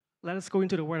Let us go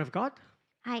into the Word of God.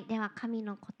 はい、では神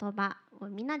の言葉を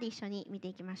みんなで一緒に見て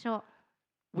いきましょ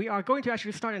We are going to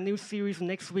actually start a new series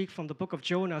next week from the book of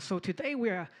Jonah. So today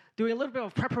we are doing a little bit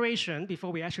of preparation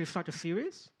before we actually start the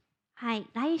series. う。はい、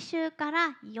来週か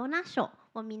らヨナ書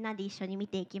をみんなで一緒に見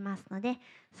ていきますので、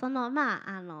その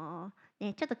ち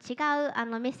ょっと違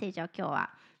うメッセージを今日は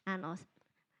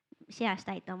シェアし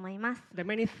たいと思います。There are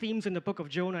many themes in the book of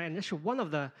Jonah, and actually one of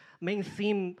the main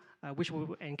theme which we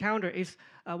will encounter is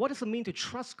what does it mean to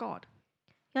trust God?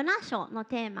 ヨナ書の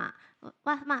テーマ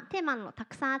は、テーマのた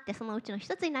くさんあってそのうちの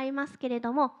一つになりますけれ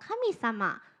ども、神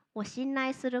様を信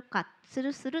頼する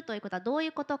ということはどうい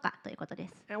うことかということで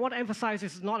す。And I want to emphasize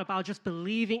it's not about just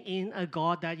believing in a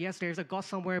God that yes, there's a God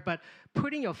somewhere, but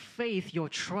putting your faith, your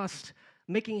trust,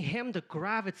 making Him the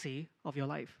gravity of your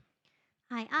life.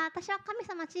 はい、私は神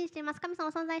様を信じています、神様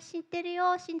の存在信じてる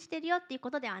よっていう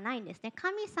ことではないんですね。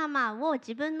神様を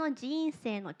自分の人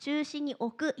生の中心に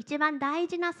置く一番大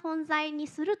事な存在に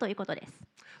するということです。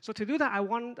So to do that, I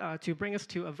want to bring us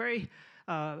to a very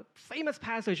famous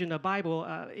passage in the Bible.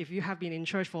 If you have been in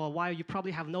church for a while, you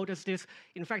probably have noticed this.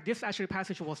 In fact, this actually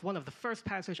passage was one of the first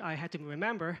passages I had to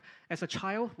remember as a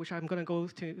child, which I'm going to go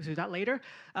to that later.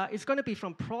 It's going to be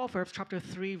from Proverbs chapter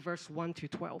 3, verse 1 to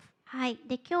 12. はい、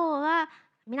で今日は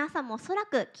皆さんもおそら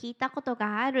く聞いたこと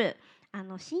がある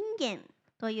箴言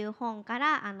という本か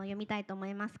ら読みたいと思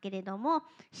いますけれども、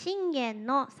箴言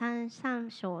の3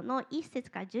章の1節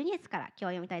から12節から今日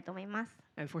は読みたいと思います。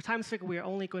And for time's sake, we are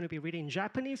only going to be reading in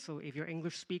Japanese. So if you're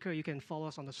English speaker, you can follow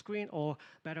us on the screen or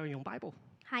better in your Bible.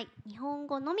 はい、日本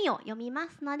語のみを読みま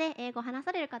すので、英語を話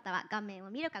される方は画面を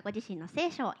見るかご自身の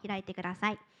聖書を開いてくだ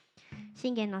さい。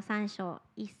箴言の3章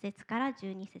1節から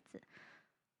12節。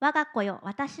我が子よ、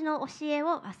私の教え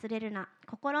を忘れるな。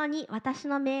心に私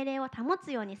の命令を保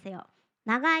つようにせよ。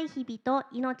長い日々と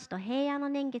命と平安の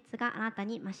年月があなた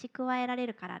に増し加えられ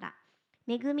るからだ。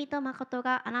恵みと誠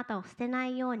があなたを捨てな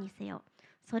いようにせよ。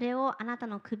それをあなた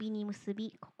の首に結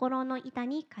び、心の板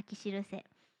に書き記せ。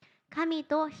神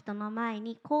と人の前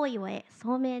に好意を得、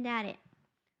聡明であれ。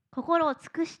心を尽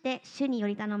くして主によ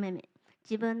り頼めめ。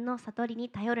自分の悟りに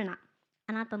頼るな。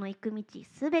あなたの行く道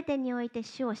すべてにおいて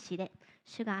主を知れ。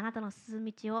主があなたの進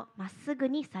む道をまっすぐ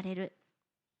にされる。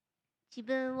自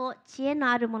分を知恵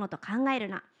のあるものと考える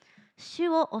な。主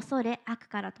を恐れ悪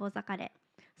から遠ざかれ。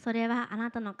それはあ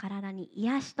なたの体に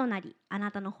癒しとなり、あ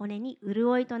なたの骨に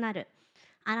潤いとなる。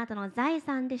あなたの財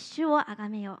産で主をあが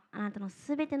めよ。あなたの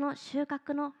すべての収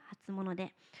穫の初物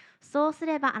で。そうす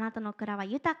ればあなたの蔵は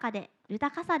豊か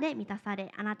さで満たさ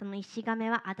れ、あなたの石亀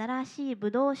は新しい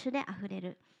ブドウ酒であふれ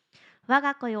る。我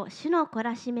が子よ、主の懲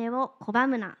らしめを拒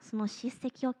むな。その叱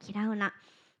責を嫌うな。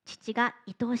父が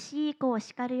愛しい子を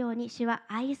叱るように、主は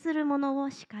愛する者を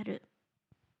叱る。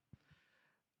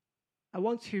I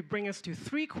want to bring us to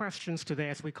three questions today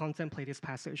as we contemplate this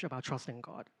passage about trusting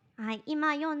God. はい、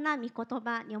今読んだ御言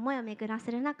葉に思いを巡ら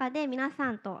せる中で皆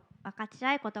さんと分かち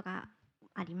合うことが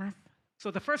あります。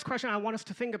So the first question I want us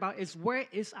to think about is where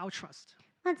is our trust?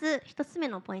 まず一つ目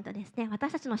のポイントですね。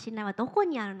私たちの信頼はどこ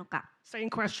にあるのか。Second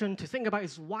question to think about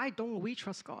is why don't we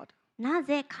trust God? な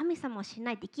ぜ神様を信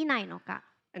頼できないのか。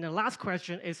And the last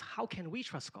question is how can we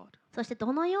trust God? そして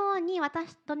どのように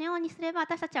すれば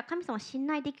私たちは神様を信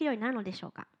頼できるようになるのでしょ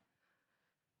うか。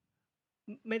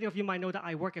Many of you might know that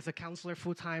I work as a counselor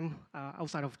full-time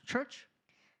outside of church.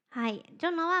 はい、ジ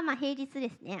ョノは平日で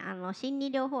すね、心理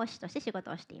療法士として仕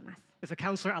事をしています。As a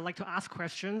counselor, I like to ask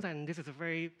questions, and this is a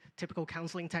very typical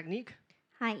counseling technique.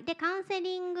 はい、でカウンセ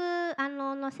リング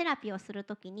のセラピーをする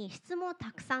ときに質問を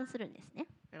たくさんするんですね。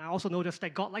And I also noticed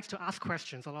that God likes to ask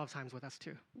questions a lot of times with us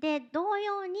too. で同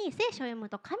様に聖書を読む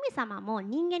と神様も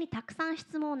人間にたくさん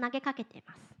質問を投げかけてい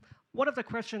ます。One of the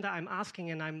questions that I'm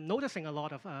asking, and I'm noticing a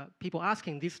lot of people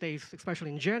asking these days, especially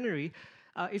in January,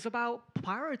 is about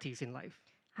priorities in life.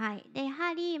 はい、でや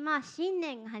はり新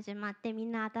年が始まってみ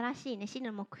んな新しいね新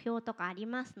年の目標とかあり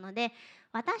ますので、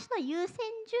私の優先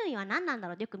順位は何なんだ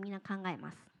ろうとよくみんな考え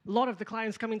ます。A lot of the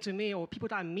clients coming to me or people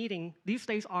that I'm meeting these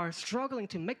days are struggling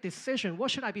to make decisions.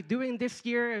 What should I be doing this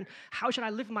year, and how should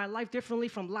I live my life differently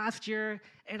from last year?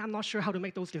 And I'm not sure how to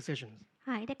make those decisions.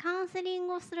 はい、でカウンセリン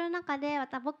グをする中で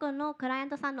僕のクライアン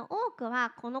トさんの多く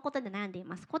はこのことで悩んでい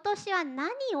ます。今年は何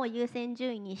を優先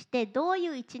順位にしてどうい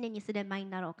う1年にすればいいん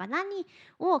だろうか、何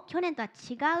を去年とは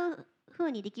違う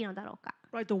風にできるのだろうか。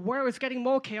Right, the world is getting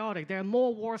more chaotic. There are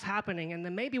more wars happening, and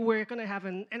then maybe we're going to have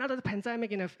another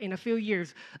pandemic in a few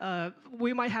years.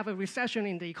 We might have a recession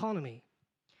in the economy.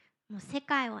 もう世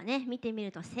界をね見てみ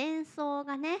ると戦争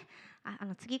がね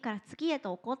次から次へ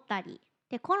と起こったり、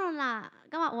でコロナ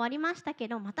が終わりましたけ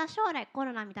ど、また将来コ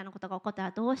ロナみたいなことが起こった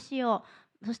らどうしよ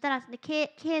う。そしたら経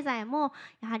済も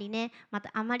やはりね、また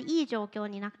あまりいい状況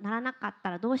にならなかった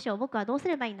らどうしよう。僕はどうす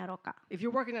ればいいんだろうか。If you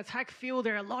work in a tech field,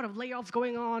 there are a lot of layoffs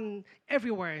going on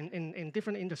everywhere in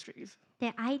different industries.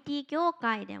 で IT 業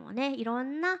界でもね、いろ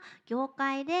んな業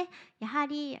界でやは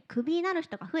りクビになる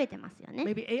人が増えてますよね。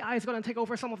Maybe AI is going to take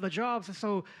over some of the jobs,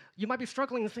 so you might be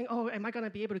struggling to think, oh, am I going to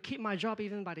be able to keep my job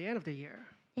even by the end of the year?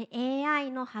 で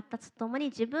AI の発達とともに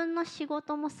自分の仕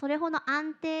事もそれほど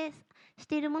安定し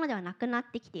ているものではなくなっ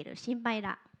てきている。心配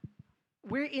だ。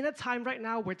We're in a time right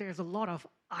now where there's a lot of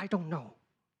I don't know.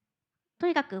 と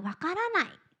にかくわからないっ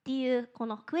ていうこ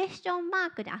のクエスチョンマー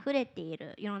クで溢れてい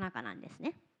る世の中なんです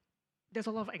ね。There's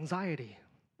a lot of anxiety.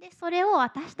 でそれを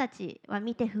私たちは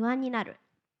見て不安になる。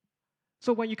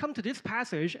So when you come to this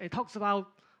passage, it talks about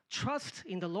trust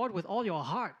in the Lord with all your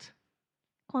heart.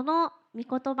 この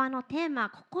御言葉のテーマは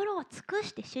心を尽く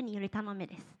して主により頼め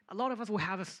です。A lot of us will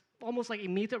have almost like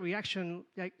immediate reaction,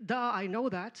 like, duh, I know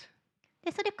that,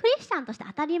 でそれクリスチャンとして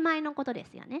当たり前のことで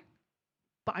すよね。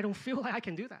 but I don't feel like I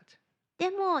can do that. で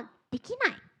もできな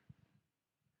い。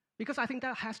 Because I think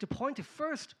that has to point to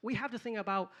first, we have to think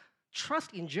about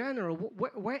trust in general.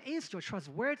 Where is your trust?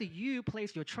 Where do you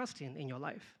place your trust in your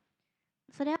life?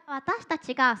 それは私た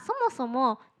ちがそもそ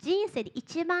も人生で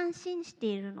一番信じて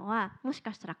いるのはもし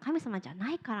かしたら神様じゃ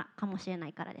ないからかもしれな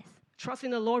いからです。 Trust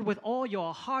in the Lord with all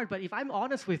your heart, but if I'm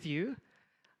honest with you,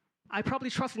 I probably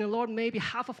trust in the Lord maybe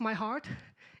half of my heart,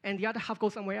 and the other half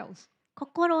goes somewhere else.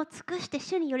 心を尽くして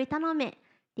主により頼めっ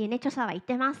ていうね、著者は言っ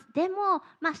てます。でも、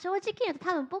正直言うと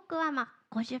多分僕は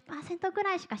50% ぐ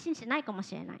らいしか信じてないかも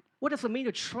しれない。What does it mean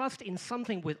to trust in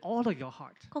something with all of your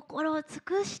heart? 心を尽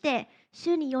くして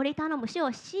主により頼む、主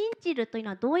を信じるというの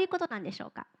はどういうことなんでしょ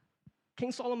うか。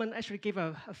King Solomon actually gave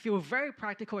a few very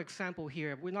practical examples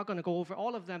here. We're not going to go over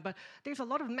all of them, but there's a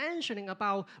lot of mentioning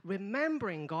about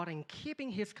remembering God and keeping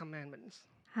His commandments.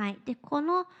 はい。で、こ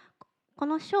の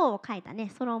章を書いたね、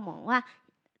ソロモンは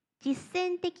実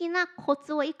践的なコ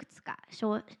ツをいくつかシ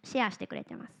ェアしてくれ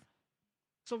てます。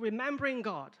So remembering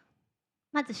God,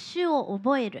 まず主を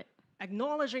覚える。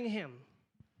acknowledging Him,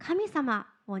 神様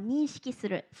を認識す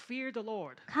る。 fear the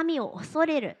Lord, 神を恐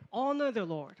れる。 honor the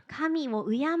Lord. 神を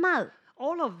敬う。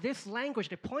All of this language,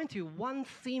 they point to one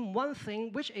theme, one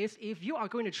thing, which is if you are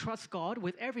going to trust God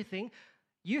with everything,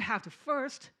 you have to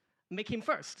first make Him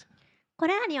first. こ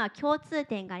れらには共通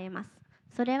点があります。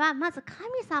それはまず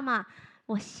神様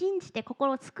を信じて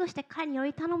心を尽くして彼によ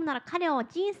り頼むなら彼を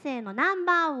人生のナン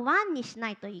バーワンにしな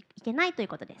いといけないという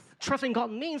ことです。Trusting God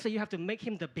means that you have to make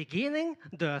Him the beginning,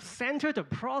 the center, the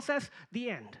process, the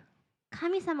end.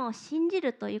 神様を信じ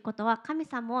るということは神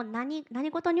様を何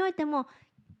事においても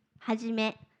始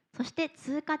め、そして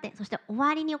通過点、そして終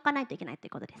わりに置かないといけないとい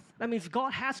うことです。That means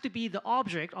God has to be the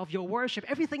object of your worship.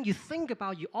 Everything you think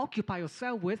about, you occupy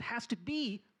yourself with, has to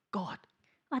be God.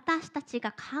 私たち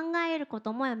が考えること、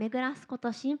思いを巡らすこ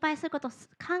と、心配すること、考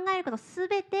えることす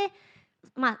べて、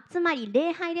つまり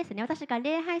礼拝ですね。私が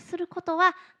礼拝すること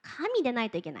は神でない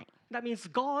といけない。That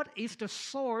means God is the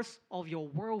source of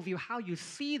your worldview, how you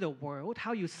see the world,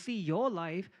 how you see your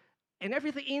life, and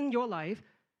everything in your life,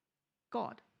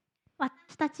 God.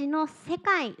 私たちの世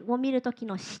界を見るとき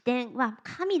の視点は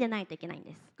神でないといけないん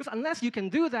です。Because unless you can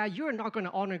do that, you're not going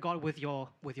to honor God with your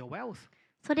wealth.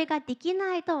 それができ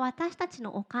ないと私たち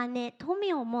のお金、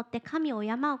富を持って神を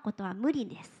敬うことは無理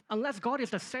です。Unless God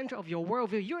is the center of your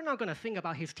worldview, you're not going to think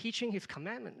about His teaching, His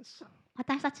commandments.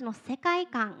 私たちの世界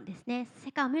観ですね。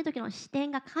世界を見るときの視点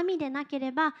が神でなけ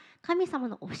れば、神様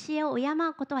の教えを敬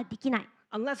うことはできない。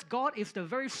Unless God is the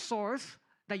very source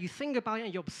that you think about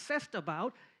and you're obsessed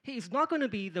about, He is not going to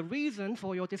be the reason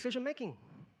for your decision making.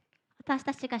 私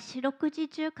たちが四六時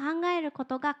中考えるこ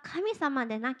とが神様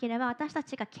でなければ、私た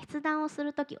ちが決断をす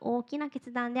るとき、大きな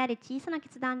決断であれ、小さな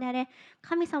決断であれ、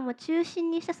神様を中心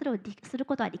にしてそれをする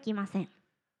ことはできません。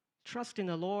Trust in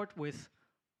the Lord with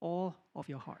all of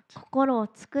your heart. 心を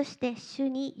尽くして主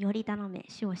により頼め、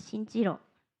主を信じろ。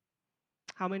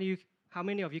How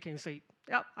many of you can say,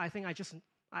 "Yeah, I think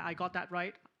I got that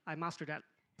right. I mastered that."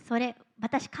 それ、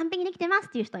私完璧にできてますっ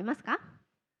ていう人いますか？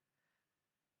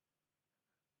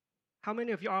 How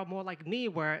many of you are more like me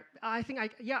where I think I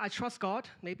trust God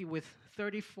maybe with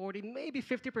 30, 40, maybe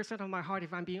 50% of my heart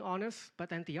if I'm being honest, but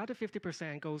then the other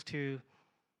 50% goes to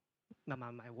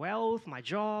my wealth, my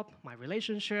job, my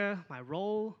relationship, my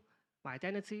role, my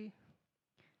identity.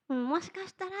 もしか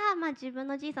したら、自分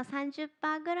の人生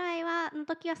 30% ぐらいの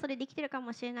時はそれできてるか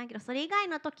もしれないけど、それ以外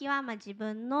の時は自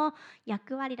分の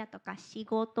役割だとか仕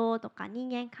事とか人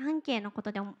間関係のこ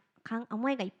とで思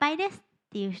いがいっぱいですっ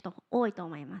ていう人多いと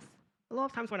思います。A lot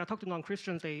of times when I talk to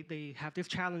non-Christians, they have this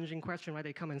challenging question, right?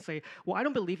 They come and say, well, I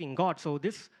don't believe in God, so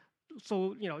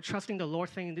trusting the Lord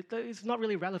thing is not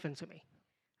really relevant to me.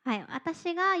 はい、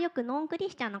私がよくノンクリ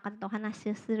スチャンの方とお話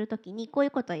しするときにこうい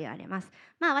うことを言われます。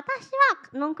まあ私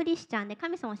はノンクリスチャンで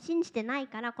神様を信じてない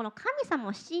から、この神様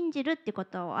を信じるってこ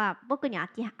とは僕には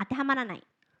当てはまらない。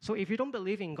So if you don't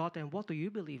believe in God, then what do you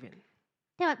believe in?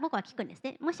 では僕は聞くんです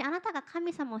ね。もしあなたが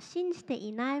神様を信じて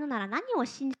いないのなら何を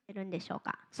信じているんでしょう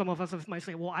か。 Some of us might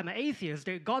say, well, I'm an atheist.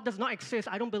 God does not exist.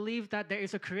 I don't believe that there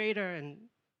is a creator. And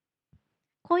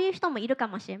こういう人もいるか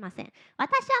もしれません。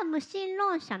私は無神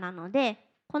論者なので、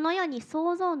この世に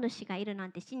創造主がいるな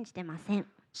んて信じてません。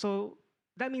so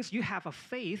that means you have a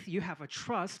faith, you have a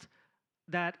trust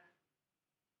that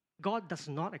God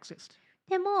does not exist.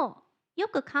 でもよ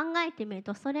く考えてみる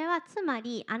と、それはつま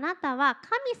りあなたは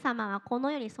神様はこ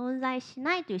の世に存在し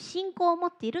ないという信仰を持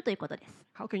っているということです。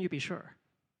How can you be sure?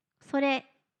 それ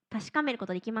確かめるこ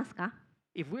とできますか？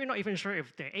 If we're not even sure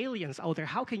if there are aliens out there,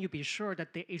 how can you be sure that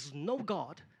there is no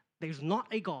God, there is not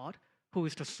a God who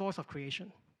is the source of creation?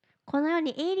 この世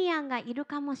にエイリアンがいる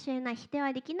かもしれない、否定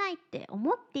はできないって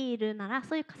思っているなら、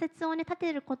そういう仮説を立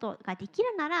てることができ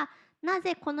るなら、な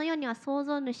ぜこの世には創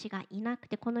造主がいなく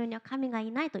て、この世には神が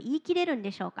いないと言い切れるん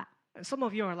でしょうか。 And some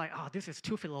of you are like, oh, this is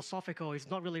too philosophical. It's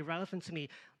not really relevant to me.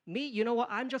 Me, you know what?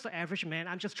 I'm just an average man.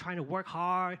 I'm just trying to work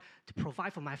hard to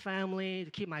provide for my family,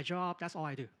 to keep my job. That's all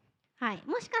I do. はい、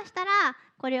もしかしたら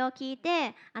これを聞い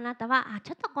てあなたは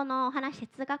ちょっとこのお話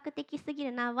哲学的すぎ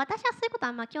るな、私はそういうことは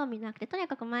あんま興味なくて、とに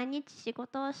かく毎日仕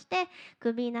事をして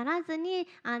クビにならずに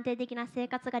安定的な生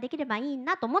活ができればいい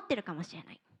なと思ってるかもしれ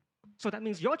ない。 So that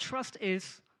means your trust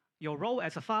is your role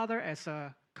as a father, as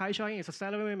a kaishain, as a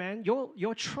salaryman.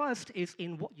 Your trust is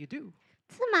in what you do.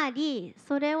 つまり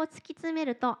それを突き詰め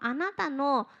ると、あなた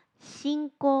の信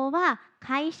仰は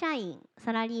会社員、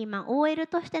サラリーマン、OL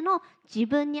としての自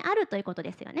分にあるということ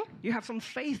ですよね。You have some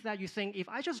faith that you think, if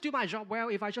I just do my job well,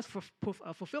 if I just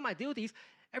fulfill my duties,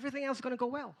 everything else is going to go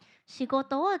well. 仕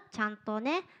事をちゃんと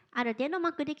ね、ある程度う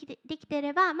まくできてい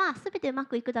れば、まあ全てうま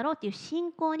くいくだろうという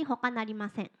信仰に他なりま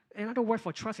せん。Another word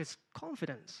for trust is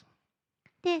confidence.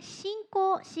 で、信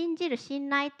仰、信じる、信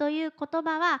頼という言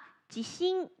葉は自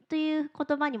信という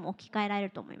言葉にも置き換えられ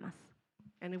ると思います。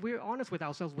And if we're honest with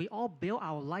ourselves, we all build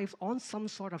our lives on some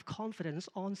sort of confidence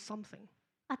on something.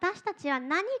 私たちは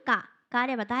何かがあ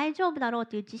れば大丈夫だろう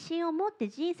という自信を持って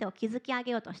人生を築き上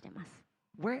げようとしています。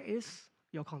Where is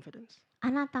your confidence? あ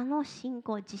なたの信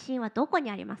仰、自信はどこに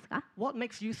ありますか？ What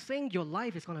makes you think your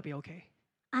life is going to be okay?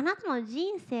 あなたの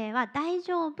人生は大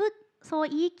丈夫、そう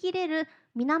言い切れる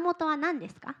源は何で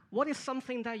すか？ What is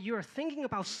something that you are thinking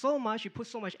about so much, you put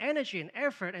so much energy and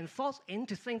effort and thoughts in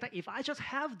to think that if I just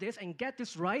have this and get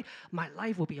this right, my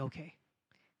life will be okay?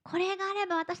 これがあれ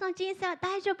ば私の人生は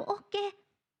大丈夫、OK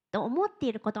と思って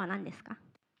いることは何ですか？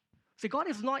 See, God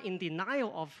is not in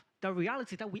denial of the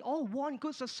reality that we all want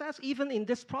good success. Even in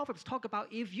this Proverbs, talk about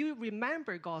if you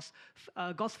remember God's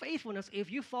faithfulness,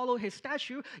 if you follow His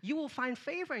statute, you will find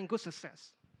favor and good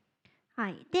success. は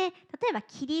い、で例えば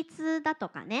規律だと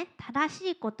かね、正し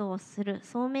いことをする、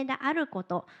聡明であるこ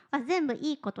とは全部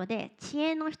いいことで知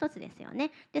恵の一つですよ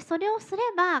ね。でそれをすれ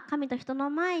ば神と人の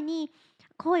前に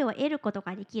声を得ること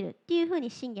ができるっていうふうに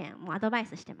信玄もアドバイ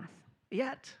スしてます。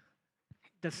 Yet,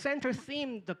 the center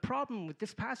theme, the problem with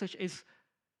this passage is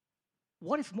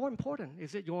what is more important?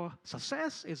 Is it your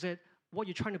success? Is it what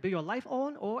you're trying to build your life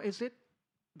on? Or is it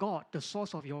God, the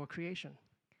source of your creation?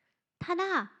 た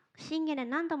だ信玄で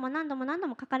何度も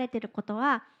書かれていること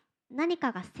は、何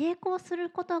かが成功する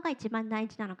ことが一番大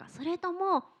事なのか、それと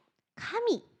も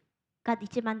神が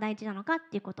一番大事なのかっ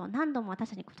ていうことを何度も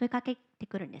私たちに問いかけて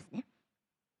くるんですね。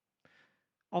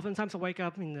Oftentimes I wake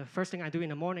up and the first thing I do in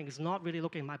the morning is not really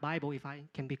looking at my Bible, if I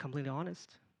can be completely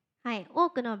honest. はい、多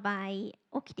くの場合起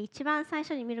きて一番最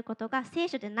初に見ることが聖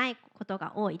書でないこと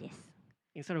が多いです。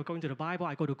Instead of going to the Bible,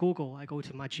 I go to Google, I go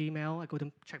to my Gmail, I go to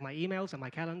check my emails and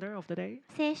my calendar of the day.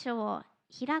 聖書を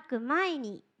開く前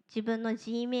に自分の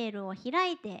Gmail を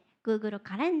開いて Google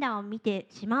カレンダーを見て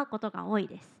しまうことが多い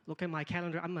です。Look at my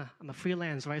calendar. I'm a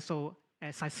freelance, right? So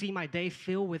as I see my day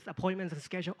filled with appointments and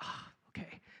schedule,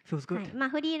 okay, feels は good. い、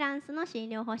フリーランスの診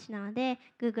療報士なので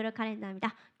Google カレンダーを見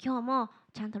た、今日も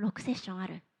ちゃんと6セッションあ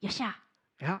る、よっしゃ。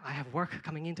 Yeah, I have work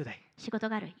coming in today. 仕事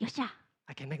がある、よっしゃ。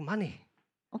 I can make money.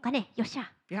 お金、よっし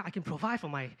ゃ。 Yeah, I can provide for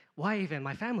my wife and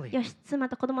my family. よし、妻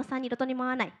と子供さんに路頭に回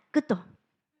らない、グッド。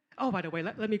 Oh, by the way,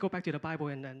 let me go back to the Bible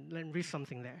and then let me read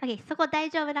something there. OK、そこ大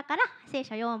丈夫だから聖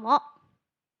書読もう。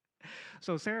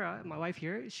So Sarah, my wife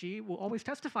here, she will always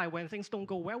testify when things don't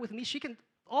go well with me. She can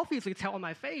obviously tell on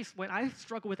my face when I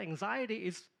struggle with anxiety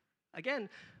is again,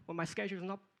 when my schedule is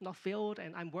not filled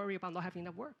and I'm worried about not having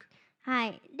enough work. は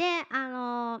い、で、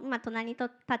今隣に立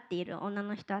っている女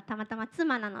の人はたまたま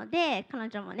妻なので、彼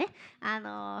女もね、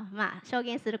証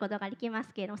言することができま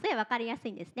すけれども、それは分かりやす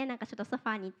いんですね。なんかちょっとソフ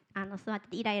ァーに座って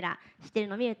てイライラしてる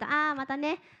のを見ると、また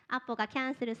ね、アポがキャ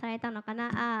ンセルされたのか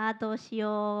な、どうし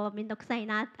よう、めんどくさい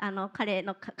な、彼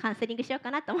のカウンセリングしようか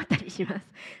なと思ったりします。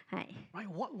はい。Right?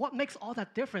 What makes all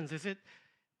that difference? Is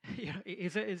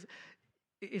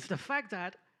the fact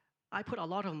that I put a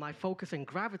lot of my focus and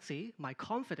gravity, my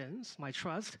confidence, my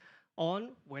trust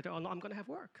on whether or not I'm going to have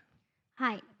work.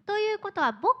 はい、ということ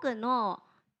は僕の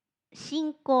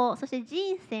信仰、そして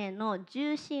人生の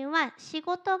重心は仕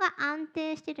事が安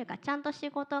定しているか、ちゃんと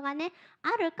仕事がね、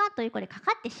あるかということでか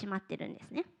かってしまってるんです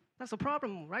ね。That's the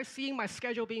problem, right? Seeing my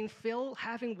schedule being filled,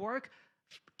 having work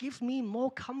gives me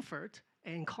more comfort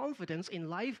and confidence in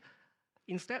life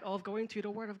instead of going to the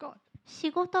Word of God.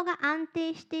 仕事が安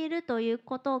定しているという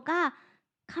ことが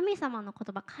神様の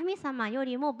言葉、神様よ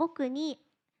りも僕に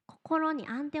心に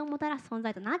安定をもたらす存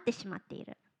在となってしまってい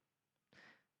る。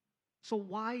So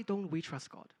why don't we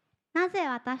trust God? なぜ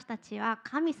私たちは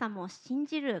神様を信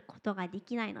じることがで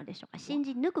きないのでしょうか。信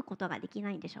じ抜くことができ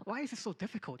ないんでしょうか。Why is it so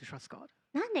difficult to trust God?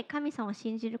 なんで神様を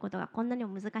信じることがこんなに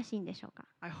も難しいんでしょうか。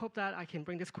I hope that I can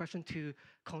bring this question to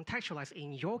contextualize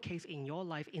in your case, in your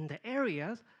life, in the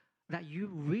areas that you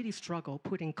really struggle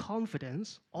putting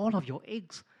confidence, all of your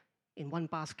eggs in one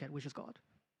basket, which is God.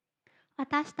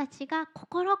 私たちが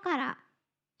心から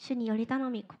主により頼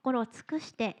み、心を尽く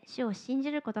して主を信じ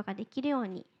ることができるよう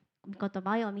に、御言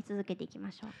葉を読み続けていき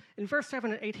ましょう。In verse 7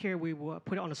 and 8 here, we will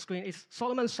put it on the screen. It's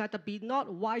Solomon said that be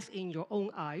not wise in your own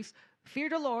eyes. Fear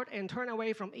the Lord and turn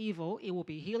away from evil. It will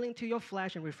be healing to your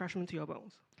flesh and refreshment to your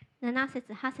bones. 7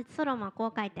節8節ソロモンはこ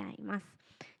う書いてあります。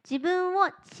自分を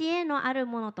知恵のある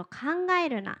ものと考え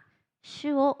るな。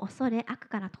主を恐れ悪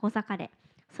から遠ざかれ。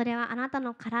それはあなた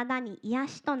の体に癒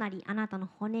しとなり、あなたの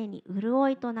骨に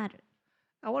潤いとなる。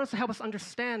I want us to help us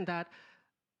understand that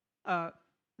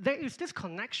there is this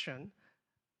connection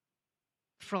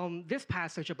from this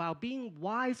passage about being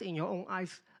wise in your own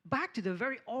eyes back to the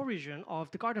very origin of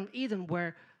the Garden of Eden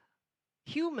where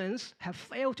humans have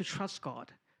failed to trust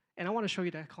God. And I want to show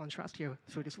you that contrast here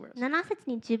through this verse. 7節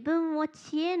に自分を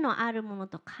知恵のあるもの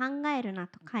と考えるな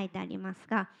と書いてあります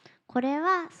が、これ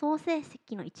は創世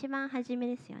記の一番初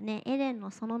めですよね。エデンの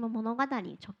園の物語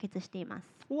に直結しています。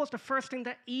What was the first thing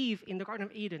that Eve in the Garden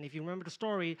of Eden, if you remember the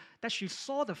story, that she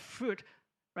saw the fruit,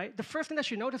 right? The first thing that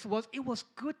she noticed was it was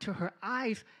good to her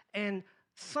eyes, and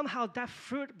somehow that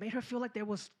fruit made her feel like there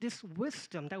was this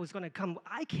wisdom that was going to come.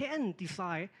 I can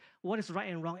decide what is right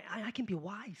and wrong. I can be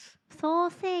wise.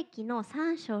 創世記の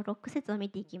3章6節を見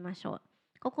ていきましょう。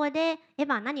ここでエヴ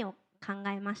ァは何を考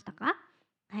えましたか？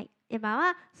はい、エヴァ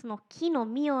はその木の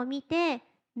実を見て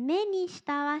目に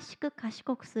親わしく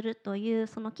賢くするという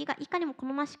その木がいかにも好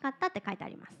ましかったって書いてあ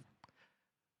ります。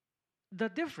The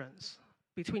difference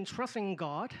between trusting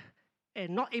God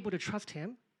and not able to trust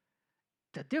Him,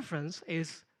 the difference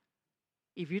is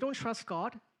if you don't trust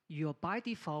God, you're by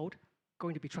default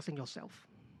going to be trusting yourself.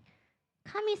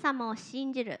 神様を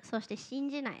信じる、そして信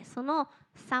じない、その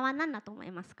差は何だと思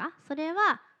いますか？それ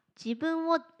は自分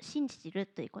を信じる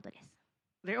ということです。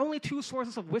There are only two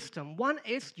sources of wisdom. One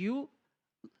is you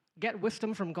get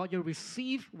wisdom from God, you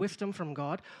receive wisdom from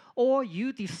God, or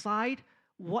you decide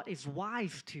what is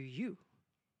wise to you.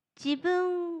 自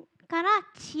分から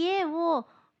知恵を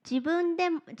自分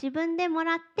でも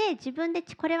らって自分で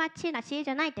これは知恵だ知恵じ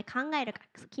ゃないって考えるか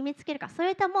決めつけるか、そ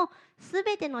れとも全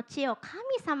ての知恵を神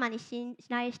様に信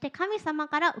頼して神様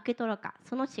から受け取るか、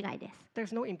その違いです。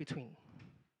There's no in between.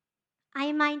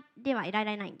 曖昧ではいら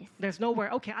れないんです。There's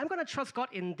nowhere, okay, I'm going to trust God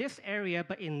in this area,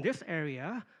 but in this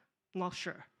area, not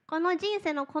sure. この人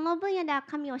生のこの分野では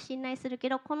神を信頼するけ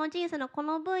ど、この人生のこ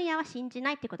の分野は信じ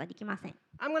ないってことはできません。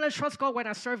I'm going to trust God when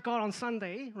I serve God on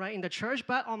Sunday, right, in the church,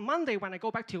 but on Monday when I go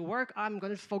back to work, I'm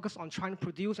going to focus on trying to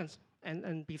produce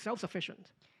and be self-sufficient.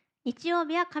 日曜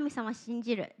日は神様を信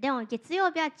じる。でも月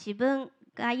曜日は自分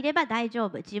がいれば大丈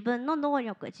夫。自分の能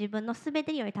力、自分のすべ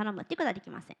てにより頼むってことはでき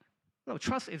ません。No,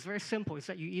 trust is very simple. It's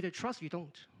that you either trust, you don't.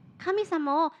 神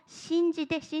様を信じ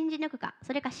て信じ抜くか、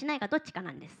それかしないかどっちか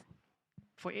なんです。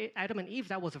For Adam and Eve,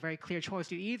 that was a very clear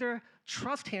choice. You either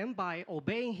trust Him by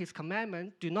obeying His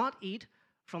commandment, do not eat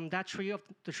from that tree of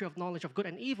the tree of knowledge of good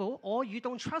and evil, or you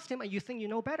don't trust Him and you think you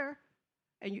know better,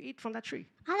 and you eat from that tree.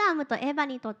 アダムとエヴァ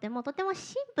にとってもとても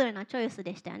シンプルなチョイス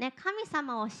でしたよね。神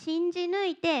様を信じ抜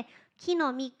いて木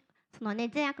の実、そのね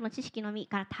善悪の知識の実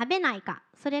から食べないか、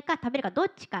それか食べるかど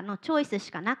っちかのチョイス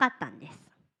しかなかったんです。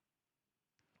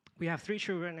We have 3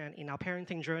 children, and in our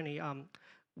parenting journey,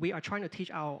 we are trying to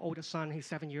teach our oldest son, he's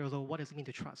 7 years old, what does it mean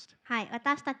to trust? はい、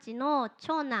私たちの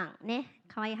長男ね、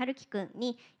河合春樹くん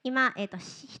に今、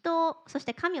人をそし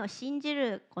て神を信じ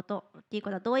ることっていうこ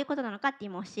とはどういうことなのかって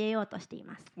今教えようとしてい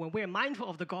ます。When we're mindful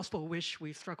of the gospel, which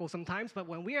we struggle sometimes, but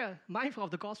when we are mindful of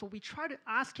the gospel, we try to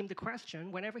ask him the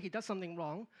question whenever he does something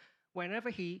wrong, whenever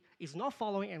he is not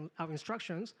following our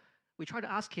instructions, we try to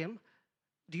ask him,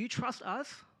 do you trust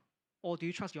us or do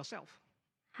you trust yourself?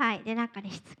 はい、でなんか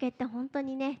ねしつけって本当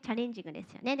にねチャレンジングで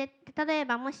すよね。で例え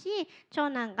ばもし長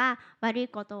男が悪い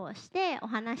ことをしてお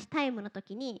話タイムの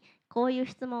時にこういう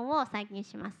質問を最近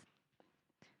します。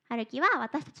春樹は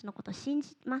私たちのことを信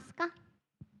じますか？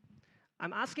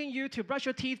 I'm asking you to brush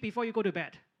your teeth before you go to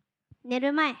bed. 寝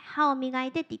る前歯を磨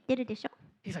いてって言ってるでしょ。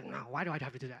He's like, no, why do I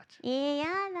have to do that? や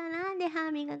だなんで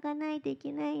歯磨かないとい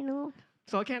けないの？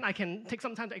 So again, I can take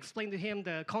some time to explain to him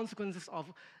the consequences of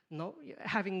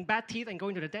having bad teeth and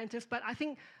going to the dentist. But I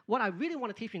think what I really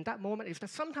want to teach him in that moment is that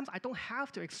sometimes I don't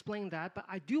have to explain that, but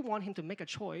I do want him to make a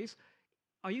choice.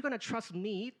 Are you going to trust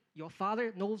me, your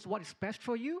father knows what is best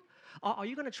for you? Or are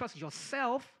you going to trust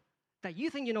yourself that you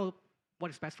think you know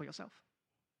what is best for yourself?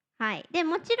 はい、で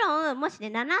もちろんもしね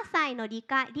7歳の理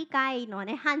解の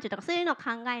ね範疇とかそういうのを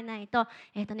考えないと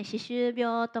歯周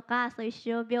病とかそういう歯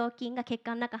周病菌が血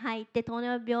管の中入って糖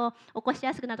尿病を起こし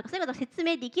やすくなるとかそういうことを説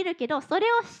明できるけどそれ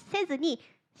をせずに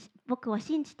僕を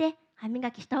信じて歯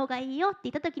磨きした方がいいよって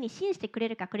言った時に信じてくれ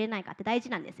るかくれないかって大事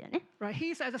なんですよね。Right?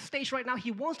 He's at a stage right now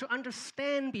he wants to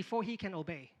understand before he can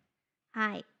obey.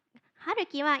 はい。春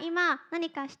樹は今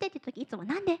何かしてって時いつも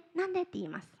なんでって言い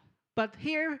ます。But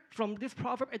here, from this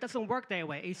proverb, it doesn't work that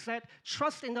way. It said,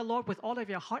 trust in the Lord with all of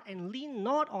your heart and lean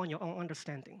not on your own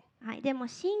understanding. はい、でも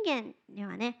信玄に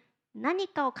はね何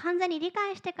かを完全に理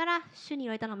解してから主に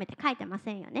より頼めって書いてま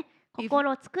せんよね。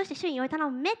心を尽くして主により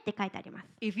頼めって書いてあります。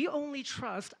If you only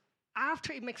trust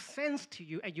after it makes sense to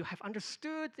you and you have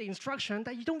understood the instruction,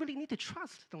 that you don't really need to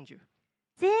trust, don't you?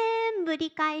 全部理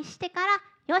解してか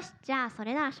らよしじゃあそ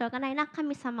れならしょうがないな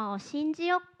神様を信じ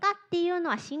よっかっていう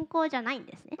のは信仰じゃないん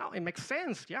ですね。No, it makes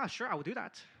sense. Yeah, sure, I will do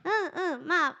that.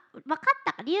 まあ分かっ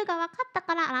たか理由が分かった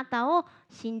からあなたを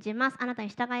信じますあなたに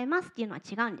従いますっていうのは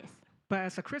違うんです。But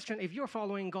as a Christian, if you're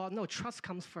following God, no, trust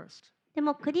comes first. で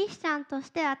もクリスチャンと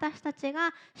して私たち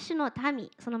が主の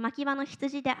民その牧場の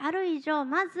羊である以上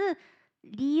まず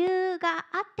理由が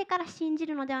あってから信じ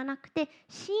るのではなくて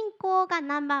信仰が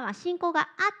ナンバーワン信仰があっ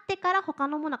てから他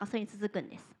のものがそれに続くん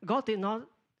です。God did not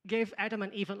give Adam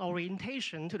and Eve an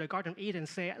orientation to the Garden of Eden and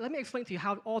say, let me explain to you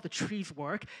how all the trees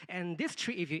work. And this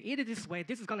tree, if you eat it this way,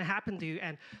 this is going to happen to you.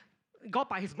 And God,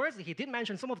 by his mercy, he did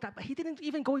mention some of that, but he didn't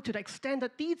even go into the extended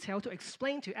detail to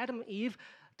explain to Adam and Eve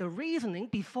the reasoning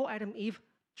before Adam and Eve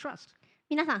trust.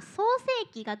 皆さん創世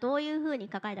記がどういうふうに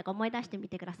書かれたか思い出してみ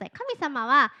てください。神様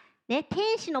はね、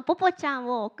天使のポポちゃん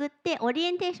を送ってオリ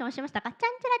エンテーションをしましたか。ちゃんちゃ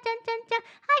らちゃんちゃんちゃん。は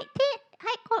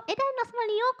い、エデンの園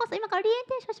にようこそ。今からオリエン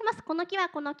テーションします。この木は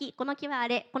この木、この木はあ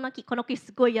れ、この木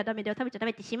すごいやダメだよ、食べちゃダ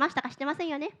メってしましたか。してません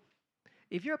よね。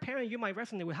If you're a parent, you might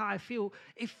resonate with how I feel.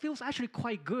 It feels actually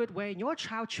quite good when your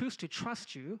child chooses to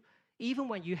trust you, even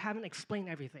when you haven't explained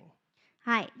everything.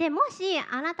 はい。でもし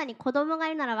あなたに子供が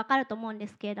いるならわかると思うんで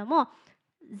すけれども、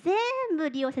全部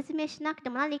理由を説明しなくて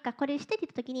も何かこれしてって言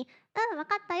った時に分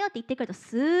かったよって言ってくると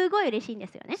すごい嬉しいんで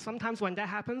すよね。Sometimes when that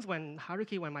happens, when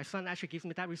my son actually gives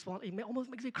me that response, it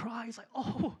almost makes me cry. It's like,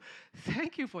 oh,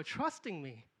 thank you for trusting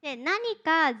me. で何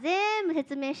か全部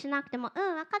説明しなくても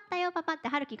分かったよパパって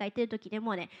春樹が言ってる時で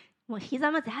もうねもうひざ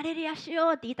まずハレルヤしよ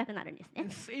うって言いたくなるんですね。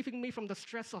And saving me from the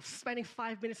stress of spending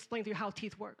 5 minutes explaining to you how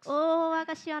teeth works. 我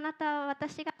が主あなたは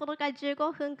私がこのから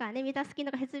15分間ね満たす機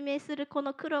能が説明するこ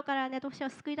の苦労からね私を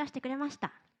救い出してくれまし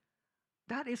た。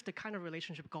That is the kind of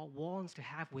relationship God wants to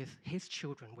have with His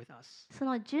children, with us. そ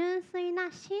の純粋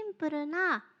なシンプル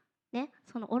なね、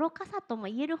その愚かさとも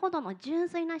言えるほどの純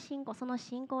粋な信仰、その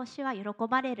信仰を主は喜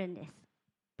ばれるんです。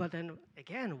But then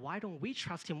again, why don't we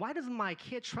trust Him? Why doesn't my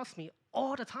kid trust me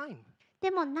all the time?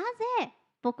 でもなぜ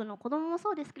僕の子供も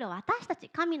そうですけど私たち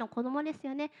神の子供です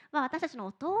よねは私たちの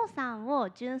お父さんを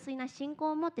純粋な信仰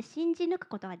を持って信じ抜く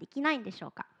ことはできないんでしょ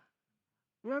うか。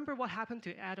 Remember what happened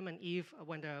to Adam and Eve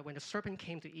when the serpent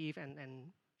came to Eve and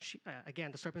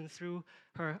again the serpent threw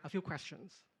her a few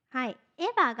questions. はい、エ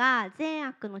ヴァが善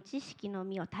悪の知識の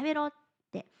実を食べろっ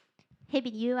て蛇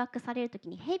に誘惑されるとき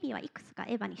に蛇はいくつか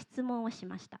エヴァに質問をし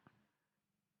ました。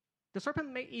 The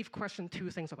serpent made Eve question two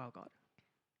things about God.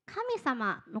 神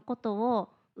様のことを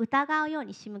疑うよう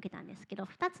に仕向けたんですけど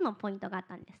2つのポイントがあっ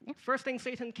たんですね。 First thing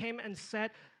Satan came and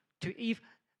said to Eve,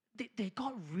 did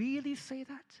God really say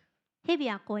that? 蛇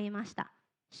はこう言いました。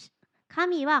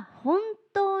神は本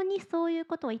当にそういう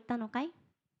ことを言ったのかい？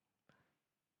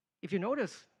 If you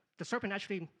notice, the serpent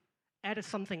actually added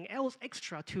something else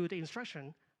extra to the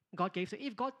instruction God gave to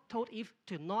Eve. God told Eve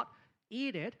to not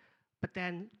eat it, but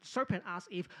then serpent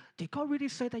asked Eve, did God really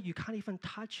say that you can't even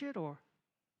touch it? Or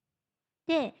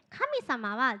で、神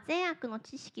様は善悪の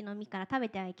知識の実から食べ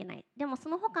てはいけない。でもそ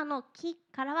の他の木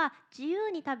からは自由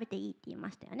に食べていいって言い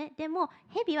ましたよね。でも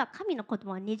蛇は神の言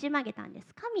葉をねじ曲げたんです。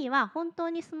神は本当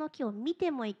にその木を見て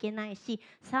もいけないし、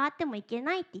触ってもいけ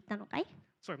ないって言ったのかい？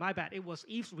 sorry, my bad. It was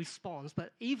Eve's response.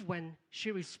 But Eve, when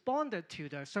she responded to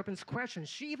the serpent's question,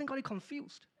 she even got it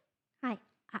confused. はい。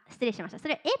失礼しました。そ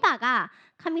れエヴァが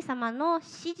神様の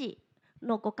指示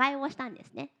の誤解をしたんで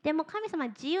すね。でも神様は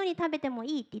自由に食べても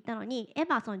いいって言ったのに、エヴ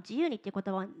ァはその自由にっていう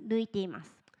言葉を抜いていま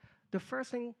す。The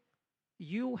first thing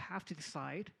you have to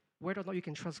decide whether or not you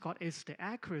can trust God is the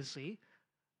accuracy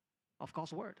of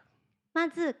God's word. ま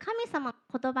ず神様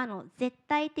の言葉の絶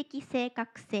対的正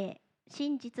確性、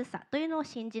真実さというのを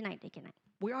信じないといけない。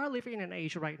We are living in an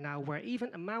age right now where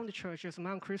even among the churches,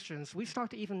 among Christians, we start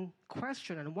to even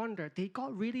question and wonder, did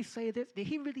God really say this? Did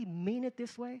he really mean it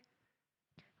this way?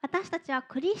 私たちは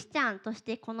クリスチャンとし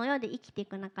てこの世で生きてい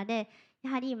く中で、や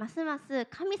はりますます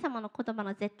神様の言葉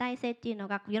の絶対性っていうの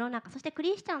が世の中、そしてク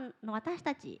リスチャンの私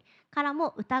たちから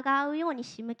も疑うように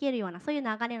仕向けるような、そういう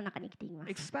流れの中に生きていま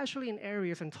す。 Especially in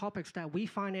areas and topics that we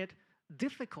find it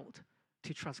difficult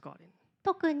to trust God in.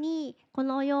 特にこ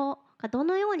の世がど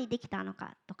のようにできたの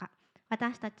かとか、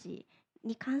私たち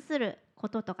に関するこ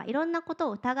ととか、いろんなこと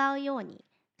を疑うように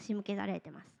仕向けられて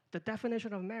います。 The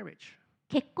definition of marriage,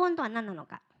 結婚とは何なの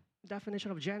か、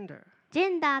 definition of gender. ジェ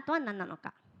ンダーとは何なの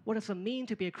か、 What does it mean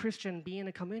to be a Christian, be in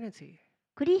a community?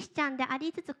 クリスチャンであ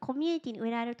りつつコミュニティに植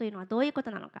えられるというのはどういうこ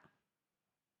となのか。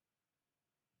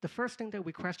 The first thing that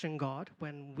we question God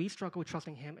when we struggle with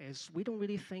trusting him is we don't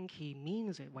really think he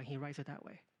means it when he writes it that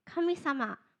way. 神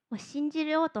様を信じ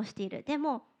ようとしている。で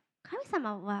も神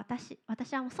様は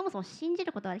私はそもそも信じ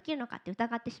ることができるのかって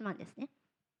疑ってしまうんですね。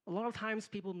A lot of times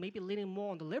people may be leaning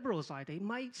more on the liberal side. They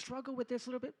might struggle with this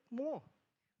a little bit more.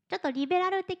 ちょっとリベラ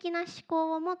ル的な思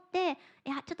考を持って、い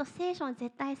やちょっと聖書の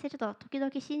絶対性ちょっと時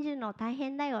々信じるの大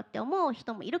変だよって思う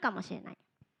人もいるかもしれない。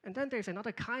 And then there's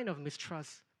another kind of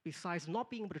mistrust besides not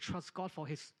being able to trust God for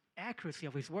his accuracy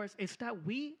of his words is that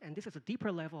we, and this is a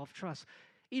deeper level of trust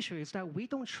issue, is that we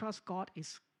don't trust God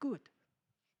is good.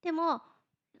 でも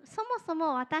そもそ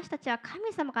も私たちは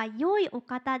神様が良いお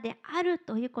方である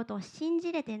ということを信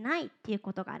じれてないっていう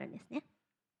ことがあるんですね。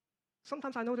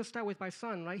Sometimes I notice that with my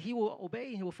son, right? He will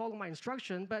obey, he will follow my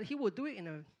instruction, but he will do it in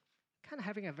a kind of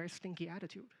having a very stinky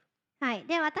attitude. はい、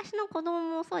で私の子供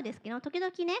もそうですけど、時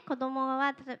々ね子供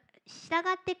は例えば従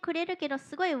ってくれるけど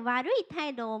すごい悪い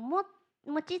態度を持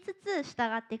ちつつ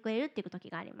従ってくれるっていう時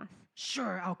があります。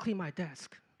Sure, I'll clean my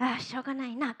desk. ああ、しょうがな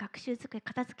いな、学習机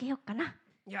片付けようかな。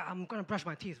Yeah, I'm gonna brush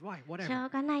my teeth. Why? しょ Whatever. う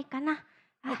がないかな。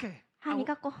あ、 Okay, 歯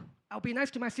磨こう。 I'll be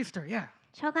nice to my sister. Yeah.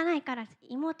 しょうがないから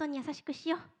妹に優しくし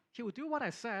よう。 He would do what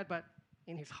I said, but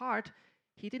in his heart,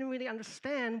 he didn't really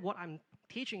understand what I'm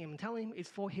teaching him and telling him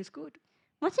is for his good.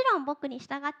 もちろん僕に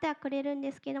従ってはくれるん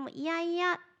ですけども、いやい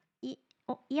や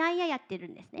やってる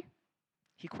んですね。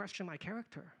He questioned my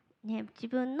character. ね、自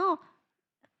分の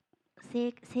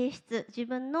性質、自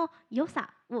分の良さ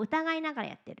を疑いながら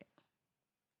やってる。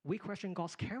We question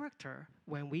God's character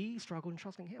when we struggle in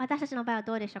trusting him. 私たちの場合は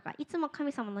どうでしょうか。いつも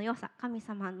神様の良さ、神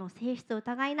様の性質を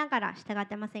疑いながら従っ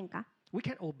てませんか。 We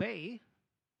can obey,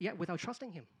 yet without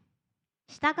trusting him.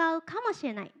 従うかもし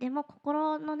れない。でも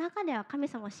心の中では神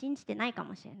様を信じてないか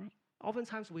もしれない。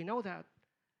 Oftentimes we know that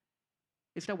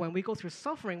is that when we go through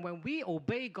suffering, when we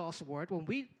obey God's word, when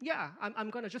we, I'm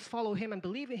going to just follow him and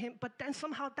believe in him, but then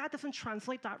somehow that doesn't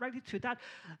translate directly to that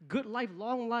good life,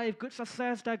 long life, good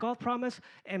success that God promised,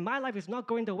 and my life is not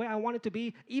going the way I want it to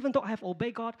be, even though I have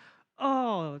obeyed God.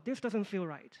 Oh, this doesn't feel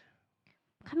right.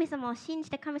 神様を信じ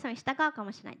て神様に従うか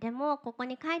もしれない。でもここ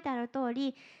に書いてある通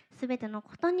り、すべての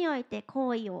ことにおいて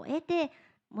行為を得て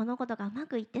物事がうま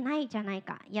くいってないじゃない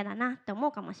か、嫌だなって思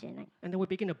うかもしれない。 And then we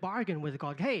begin to bargain with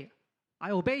God. Hey,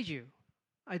 I obeyed you.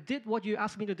 I did what you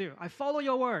asked me to do. I follow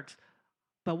your words.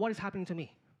 But what is happening to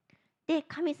me? で、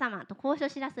神様と交渉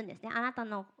しだすんですね。あなた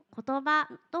の言葉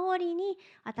通りに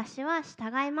私は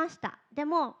従いました。で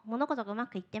も物事がうま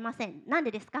くいってません。なんで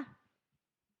ですか？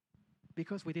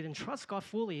 Because we didn't trust God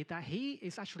fully that he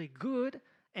is actually good,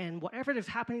 and whatever is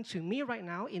happening to me right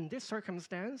now in this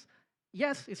circumstance,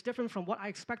 yes, it's different from what I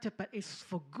expected, but it's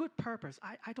for good purpose.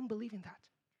 I don't believe in that.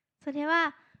 それ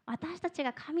は私たち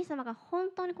が神様が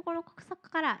本当に心の奥底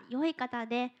から良い方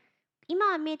で、今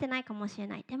は見えてないかもしれ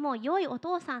ない。でも良いお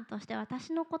父さんとして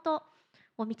私のこと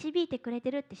を導いてくれて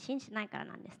るって信じてないから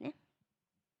なんですね。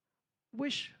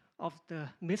 Which of the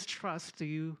mistrust do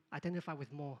you identify with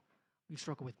more? you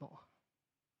struggle with more?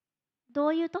 ど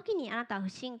ういう時にあなたは不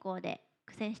信仰で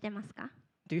苦戦してますか？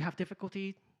 Do you have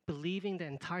difficulty believing the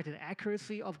entirety, the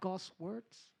accuracy of God's words?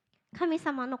 神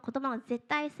様の言葉の絶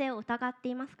対性を疑って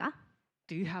いますか？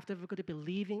 Do you have difficulty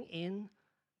believing in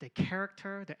the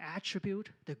character, the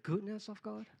attribute, the goodness of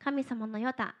God? 神様の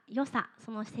良さ、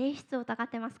その性質を疑っ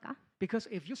てますか？ Because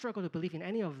if you struggle to believe in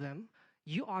any of them,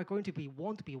 you are going to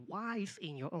want to be wise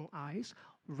in your own eyes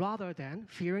rather than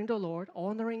fearing the Lord,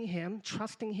 honoring Him,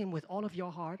 trusting Him with all of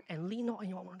your heart, and lean not on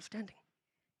your own understanding.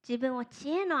 自分を知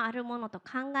恵のあるものと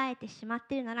考えてしまっ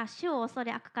ているなら、主を恐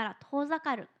れ悪から遠ざ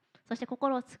かる。そして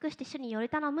心を尽くして主により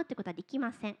頼むということはでき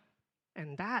ません。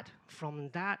And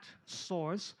from that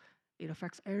source, it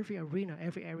affects every arena,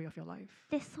 every area of your life.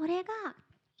 で、それが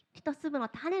一粒の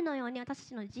種のように私た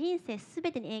ちの人生す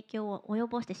べてに影響を及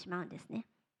ぼしてしまうんですね。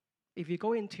If you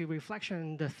go into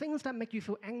reflection, the things that make you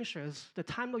feel anxious, the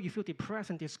time that you feel depressed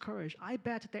and discouraged, I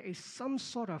bet there is some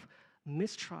sort of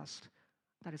mistrust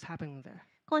that is happening there.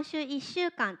 今週1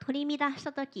週間取り乱し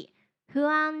たとき、不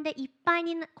安で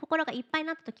心がいっぱいに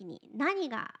なったときに何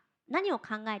を考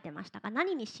えてましたか？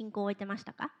何に信仰を置いてまし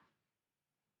たか？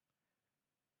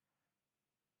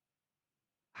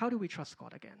 How do we trust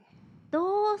God again?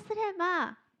 どうすれ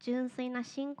ば純粋な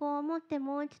信仰を持って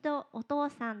もう一度お父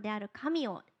さんである神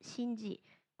を信じ、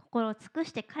心を尽く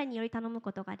して彼により頼む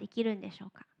ことができるんでしょ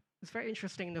うか？ It's very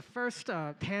interesting. In the first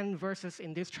 10 verses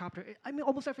in this chapter, I mean,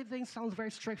 almost everything sounds very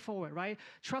straightforward, right?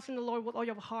 Trust in the Lord with all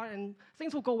your heart and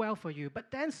things will go well for you. But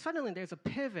then suddenly there's a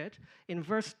pivot in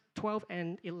verse 12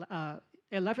 and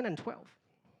 11 and 12.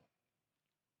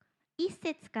 1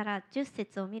節から10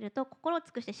節を見ると、心を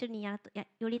尽くして主によ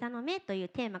り頼めという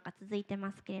テーマが続いて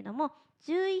ますけれども、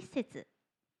11節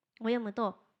を読む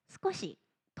と少し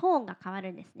トーンが変わ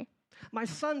るんですね。My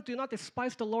son, do not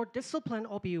despise the Lord's discipline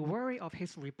or be worried of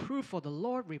his reproof, for the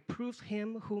Lord reproves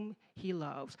him whom he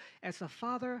loves, as a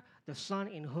father, the son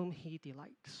in whom he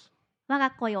delights. 我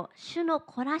が子よ、主の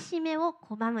懲らしめを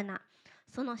拒むな。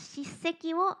その叱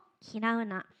責を嫌う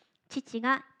な。父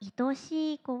が愛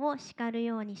しい子を叱る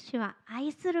ように、主は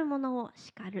愛する者を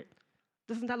叱る。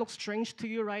Doesn't that look strange to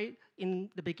you, right? In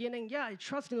the beginning, yeah,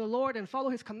 trust in the Lord and follow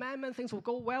his commandments, things will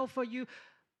go well for you.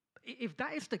 If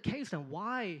that is the case, then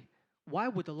why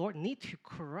would the Lord need to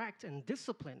correct and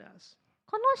discipline us?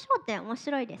 この焦点面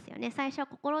白いですよね。最初は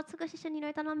心を尽くし主に祈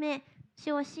り頼め、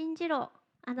主を信じろ、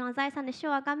財産で主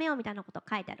をあがめようみたいなことが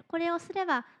書いてある。これをすれ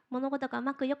ば物事がう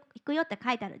まくいくよって書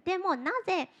いてある。でもな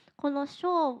ぜこの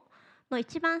章の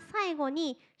一番最後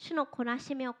に主の懲ら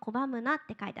しめを拒むなっ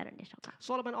て書いてあるんでしょうか？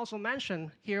 Solomon also mentioned,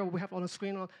 here we have on the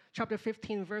screen on chapter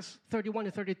 15, verse 31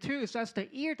 to 32, it says, the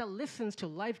ear that listens to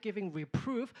life-giving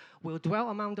reproof will dwell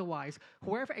among the wise.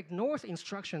 Whoever ignores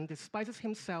instruction despises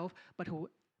himself, but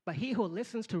he who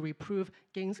listens to reproof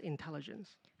gains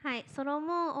intelligence. はい、ソロ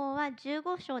モン王は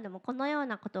15章でもこのよう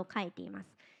なことを書いています。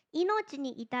命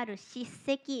に至る叱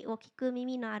責を聞く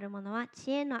耳のある者は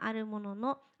知恵のある者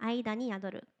の間に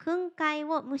宿る。訓戒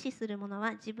を無視する者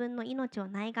は自分の命を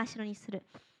ないがしろにする。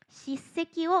叱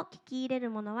責を聞き入れ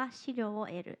る者は資料を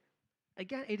得る。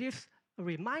Again, it is a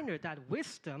reminder that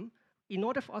wisdom, in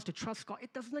order for us to trust God,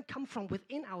 it doesn't come from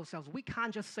within ourselves. We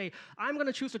can't just say, I'm going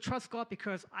to choose to trust God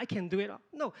because I can do it.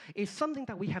 No, it's something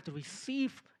that we have to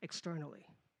receive externally.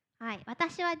 はい、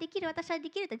私はできると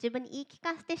自分に言い聞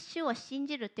かせて主を信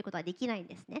じるってことはできないん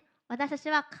ですね。私たち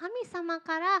は神様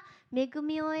から恵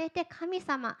みを得て、神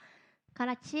様か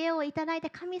ら知恵をいただいて、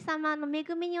神様の恵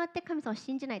みによって神様を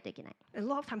信じないといけない。And a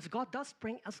lot of times God does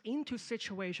bring us into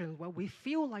situations where we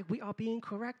feel like we are being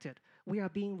corrected, we are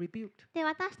being rebuked. で、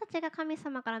私たちが神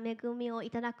様から恵みを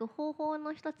いただく方法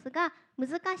の一つが、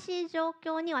難しい状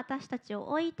況に私たちを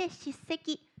置いて叱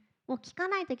責を聞か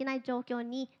ないといけない状況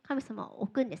に神様を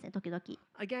置くんですね、時々。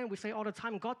Again, we say all the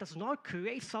time, God does not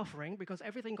create suffering because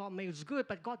everything God made is good,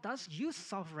 but God does use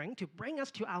suffering to bring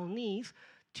us to our knees,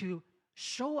 to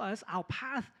show us our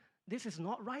path. This is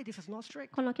not right, this is not straight.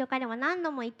 この教会では何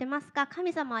度も言ってますが、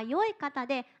神様は良い方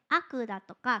で悪だ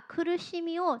とか苦し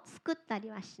みを作ったり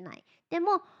はしない。で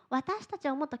も私たち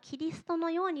をもっとキリストの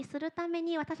ようにするため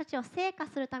に、私たちを成果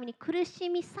するために苦し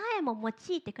みさえも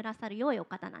用いてくださる良いお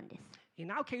方なんです。In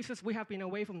our cases, we have been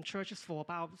away from churches for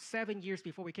about 7 years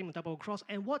before we came to Double Cross.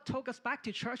 And what took us back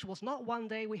to church was not one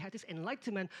day we had this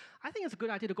enlightenment. I think it's a good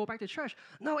idea to go back to church.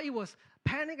 No, it was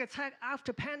panic attack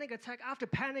after panic attack after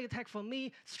panic attack for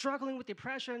me, struggling with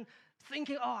depression,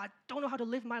 thinking, oh, I don't know how to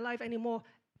live my life anymore.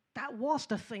 That was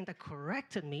the thing that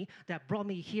corrected me, that brought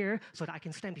me here so that I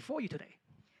can stand before you today.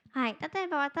 はい、例え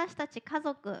ば私たち家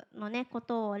族のねこ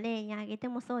とを例に挙げて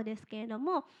もそうですけれど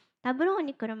も、ダブロー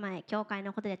に来る前、教会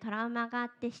のことでトラウマがあっ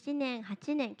て7年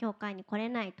8年教会に来れ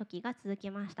ない時が続き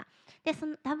ました。でそ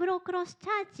のダブロークロスチ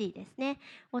ャーチですね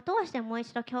を通してもう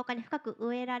一度教会に深く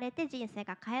植えられて人生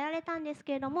が変えられたんです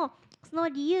けれども、その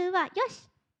理由はよし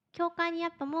教会にや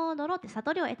っぱ戻ろうって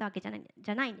悟りを得たわけじゃ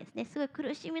ないんですね。すごい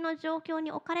苦しみの状況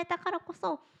に置かれたからこ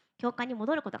そ教会に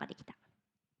戻ることができた。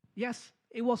Yes,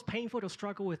 it was painful to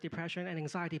struggle with depression and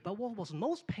anxiety, but what was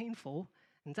most painful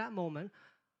in that moment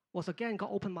was again God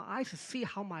opened my eyes to see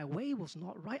how my way was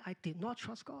not right. I did not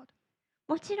trust God.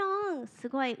 もちろんす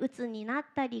ごい鬱になっ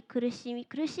たり苦し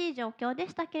い状況で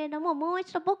したけれども、もう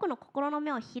一度僕の心の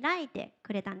目を開いて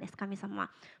くれたんです。神様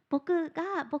は僕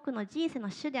が僕の人生の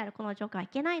主であるこの状況はい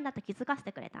けないんだと気づかせ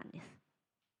てくれたんです。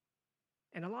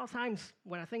And a lot of times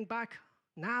when I think back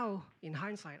now in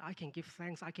hindsight, I can give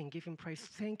thanks, I can give him praise.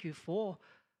 Thank you for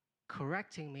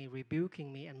correcting me,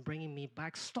 rebuking me, and bringing me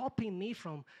back, stopping me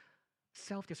from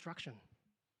self-destruction.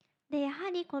 でやは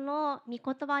りこの御言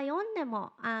葉を読んで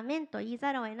もアーメンと言い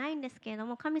ざるを得ないんですけれど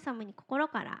も、神様に心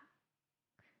から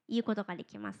言うことがで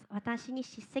きます。私に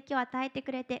叱責を与えて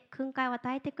くれて、訓戒を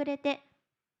与えてくれて、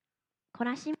懲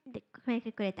らしめ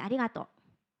てくれてありがと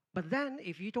う。 But then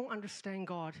if you don't understand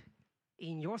God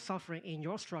in your suffering, in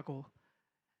your struggle,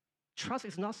 trust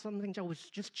is not something that will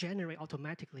just generate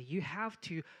automatically. You have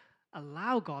to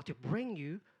allow God to bring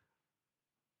you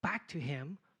back to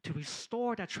him, to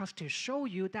restore that trust, to show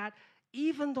you that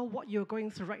even though what you're going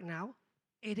through right now,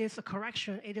 it is a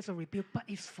correction, it is a rebuke, but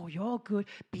it's for your good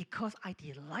because I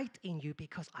delight in you,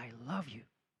 because I love you.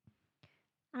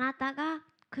 あなたが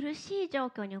苦しい状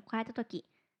況に置かれたとき、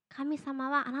神様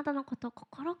はあなたのことを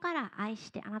心から愛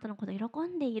してあなたのことを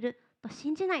喜んでいると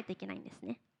信じないといけないんです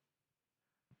ね。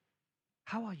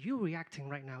How are you reacting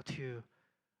right now to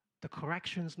the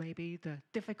corrections, maybe the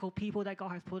difficult people that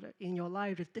God has put in your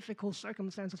life, the difficult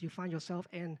circumstances you find yourself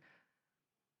in?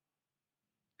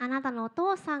 あなたのお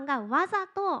父さんがわざ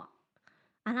と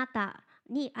あなた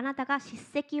が叱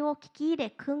責を聞き入れ、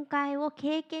訓戒を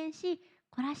経験し、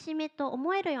懲らしめと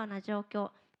思えるような状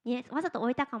況にわざと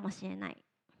置いたかもしれない。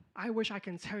I wish I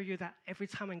can tell you that every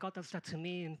time when God does that to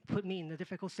me and put me in a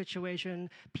difficult situation,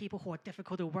 people who are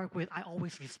difficult to work with, I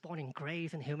always respond in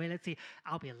grace and humility.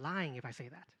 I'll be lying if I say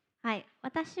that. はい、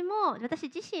私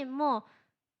自身も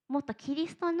もっとキリ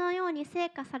ストのように成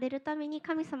果されるために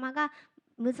神様が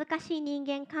難しい人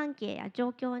間関係や状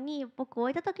況に僕を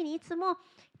置いた時にいつも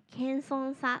謙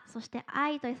遜さ、そして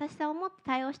愛と優しさを持って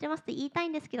対応してますって言いたい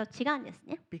んですけど違うんです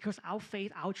ね。Because our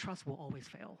faith, our trust will always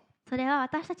fail. それは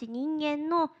私たち人間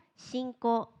の信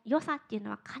仰、良さっていう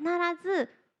のは必ず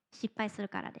失敗する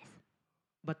からです。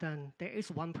But then there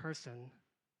is one person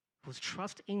whose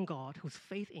trust in God, whose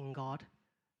faith in God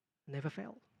never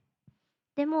failed.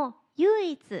 でも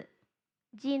唯一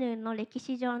人類の歴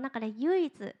史上の中で唯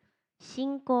一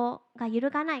信仰が揺る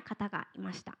がない方がい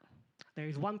ました。There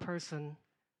is one person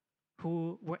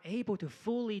who were able to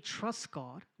fully trust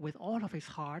God with all of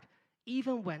his heart,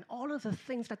 even when all of the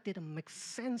things that didn't make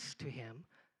sense to him,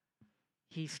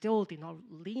 he still did not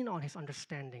lean on his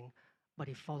understanding, but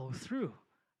he followed through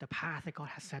the path that God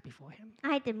has set before him.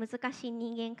 あえて難しい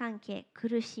人間関係、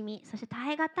苦しみ、そして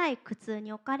耐え難い苦痛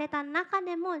に置かれた中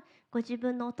でもご自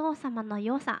分のお父様の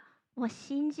良さを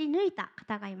信じ抜いた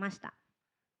方がいました。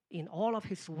In all of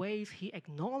his ways, he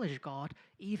acknowledged God,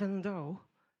 even though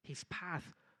his path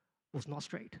was not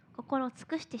straight. 心を尽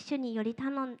くして主により頼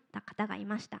んだ方がい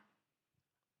ました。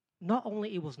Not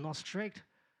only it was not straight,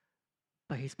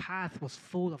 but his path was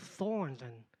full of thorns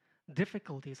and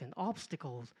difficulties and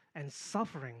obstacles and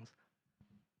sufferings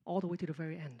all the way to the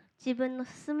very end. 自分の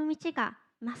進む道が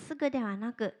まっすぐでは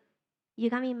なく、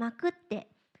歪みまくって、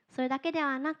それだけで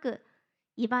はなく、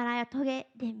茨や棘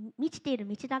で満ちている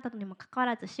道だったのにもかかわ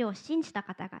らず主を信じた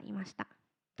方がいました。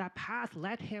That path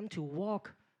led him to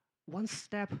walk one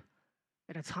step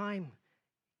at a time,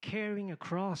 carrying a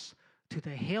cross to the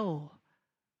hill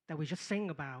that we just sang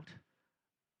about,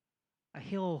 a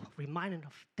hill reminded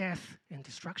of death and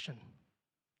destruction.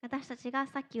 私たちが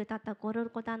さっき歌ったゴル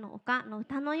ゴタの丘の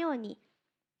歌のように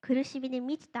苦しみで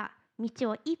満ちた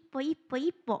道を一歩一歩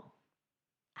一歩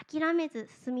諦めず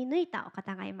進み抜いたお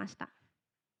方がいました。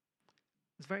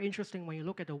It's very interesting when you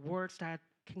look at the words that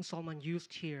King Solomon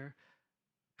used here,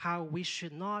 how we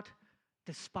should not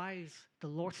despise the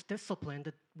Lord's discipline.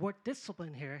 The word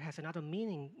discipline here has another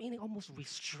meaning almost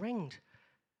restraint.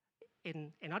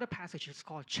 In another passage, it's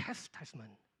called chastisement.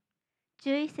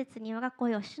 11節に我が子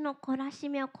よ主の懲らし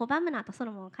めを拒むなとソ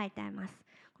ロモンが書いてあります。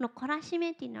この懲らし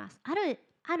めっていうのは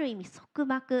ある意味束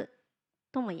縛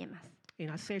とも言えます。In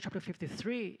Isaiah chapter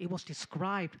 53, it was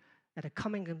described that the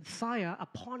coming Messiah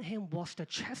upon him was the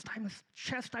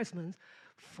chastisement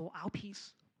for our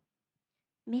peace.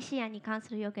 メシアに関す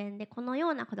る預言でこのよ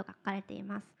うなことが書かれてい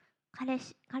ます。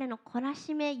彼の懲ら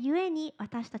しめゆえに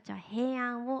私たちは平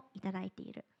安をいただいて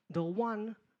いる。The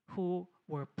one who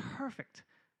were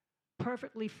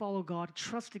perfectly followed God,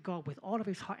 trusted God with all of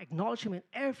his heart, acknowledged him in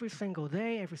every single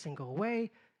day, every single way,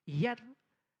 yet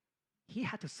he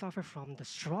had to suffer from the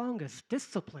strongest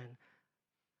discipline,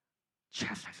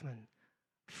 chastisement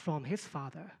from his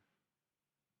father.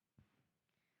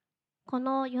 こ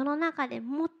の世の中で最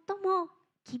も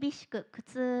厳しく苦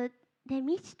痛で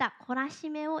満ちた懲らし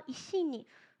めを一心に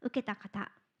受けた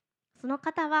方、その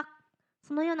方は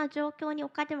そのような状況に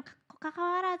置かれてもかか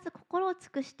わらず心を尽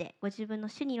くしてご自分の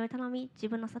主に祈り頼み、自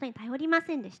分の里に頼りま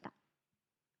せんでした。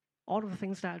All of the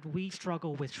things that we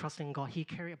struggle with trusting God, he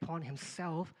carried upon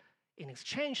himself. In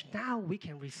exchange, now we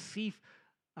can receive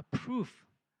a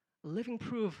living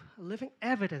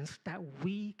evidence that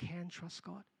we can trust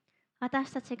God.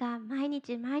 私たちが毎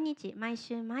日、毎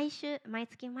週、毎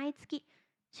月、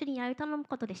主に祈り頼む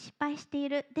ことで失敗してい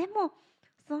る。でも、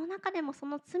その中でもそ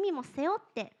の罪も背負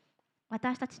って、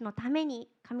私たちのために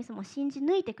神様を信じ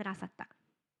抜いてくださった。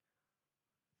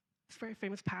It's a very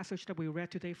famous passage that we read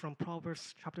today from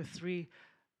Proverbs chapter 3.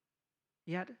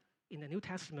 Yet, in the New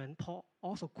Testament, Paul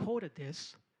also quoted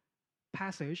this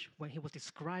passage when he was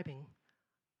describing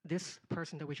this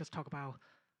person that we just talked about,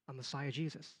 Messiah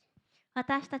Jesus.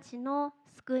 私たちの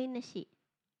救い主、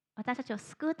私たちを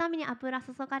救うために油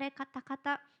注がれた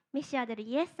方、メシアである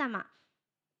イエス様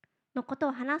のこと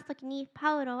を話すときに、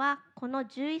パウロはこの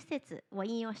11節を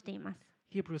引用しています。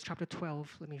Hebrews chapter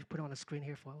 12. Let me put it on the screen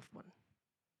here for everyone.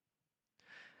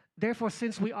 Therefore,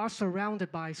 since we are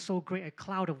surrounded by so great a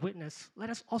cloud of witness, let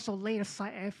us also lay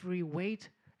aside every weight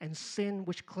and sin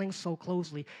which clings so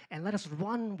closely, and let us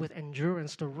run with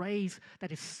endurance the race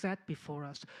that is set before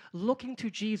us, looking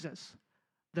to Jesus,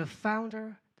 the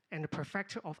founder and the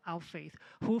perfecter of our faith,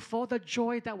 who for the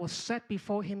joy that was set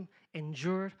before him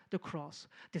endured the cross,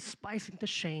 despising the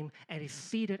shame, and is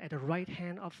seated at the right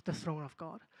hand of the throne of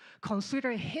God.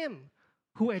 Consider him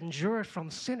who endured from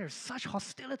sinners such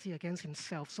hostility against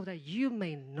himself, so that you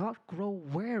may not grow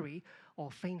weary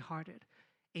or faint-hearted.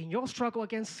 In your struggle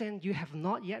against sin, you have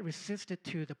not yet resisted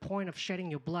to the point of shedding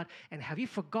your blood, and have you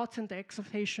forgotten the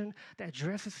exhortation that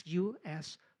addresses you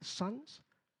as sons?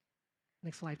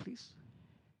 Next slide, please.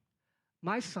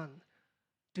 My son,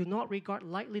 do not regard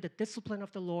lightly the discipline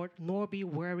of the Lord, nor be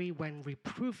weary when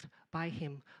reproved by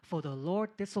him. For the Lord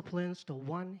disciplines the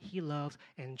one he loves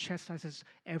and chastises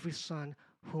every son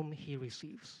whom he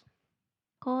receives.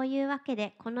 こういうわけ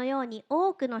で、このように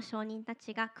多くの証人た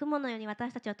ちが雲のように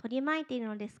私たちを取り巻いている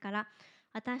のですから、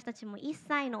私たちも一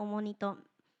切の重荷と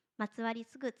まつわり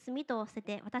つぐ罪とを捨て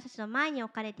て、私たちの前に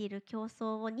置かれている競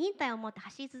争を忍耐を持って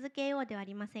走り続けようではあ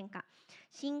りませんか。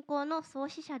信仰の創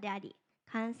始者であり、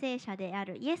完成者であ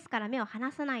るイエスから目を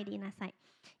離さないでいなさい。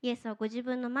イエスはご自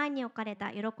分の前に置かれ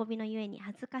た喜びのゆえに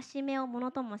恥ずかしめをも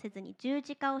のともせずに十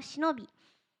字架を忍び、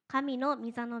神の御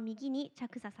座の右に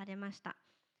着座されました。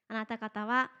あなた方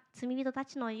は罪人た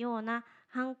ちのような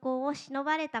犯行を忍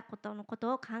ばれたことのこ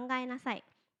とを考えなさい。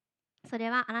それ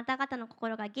はあなた方の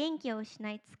心が元気を失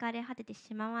い疲れ果てて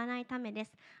しまわないためで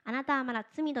す。あなたはまだ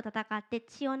罪と戦って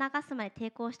血を流すまで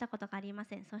抵抗したことがありま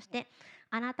せん。そして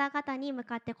あなた方に向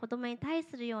かって子供に対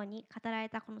するように語られ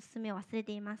たこの勧めを忘れ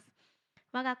ています。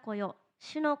我が子よ、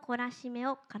主の懲らしめ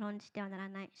を軽んじてはなら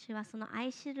ない。主はその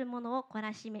愛する者を懲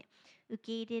らしめ、受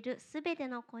け入れるすべて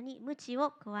の子に鞭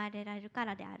を加えられるか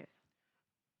らである。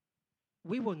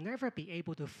We will never be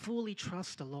able to fully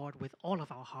trust the Lord with all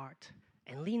of our heart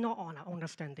and lean not on our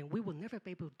understanding. We will never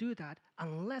be able to do that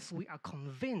unless we are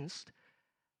convinced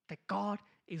that God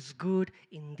is good.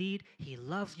 Indeed, He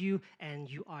loves you and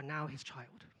you are now His child.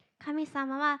 神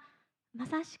様はま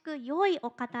さしく良い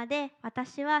お方で、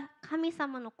私は神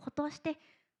様の子として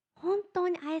本当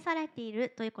に愛されている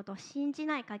ということを信じ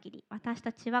ない限り、私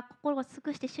たちは心を尽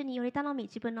くして主により頼み、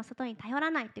自分の外に頼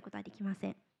らないということはできませ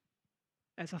ん。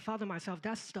As a father myself,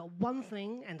 that's the one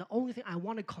thing and the only thing I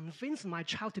want to convince my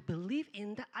child to believe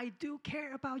in, that I do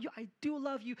care about you, I do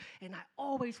love you, and I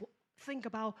always think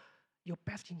about your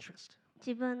best interest.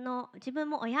 自分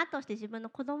も親として自分の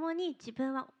子供に自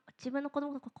分の子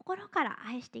供を心から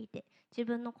愛していて、自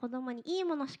分の子供にいい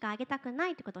ものしかあげたくな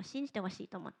いということを信じてほしい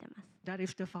と思っています。That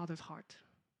is the father's heart.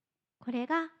 これ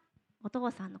がお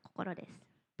父さんの心です。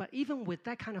But even with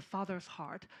that kind of father's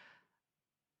heart,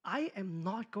 I am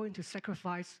not going to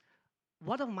sacrifice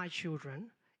one of my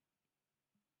children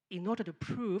in order to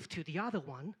prove to the other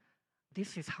one,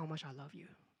 this is how much I love you.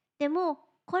 でも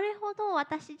これほど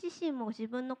私自身も自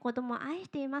分の子供を愛し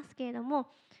ていますけれども、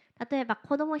例えば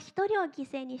子供一人を犠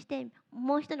牲にして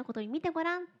もう一人のことを見てご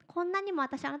らん、こんなにも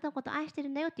私あなたのことを愛してる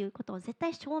んだよということを絶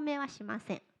対証明はしま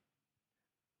せん。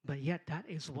 But yet, that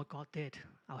is what God did,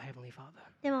 our Heavenly Father.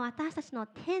 でも私たちの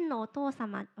天のお父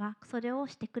様はそれを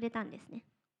してくれたんですね。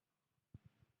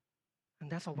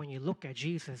 And that's why when you look at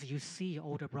Jesus, you see your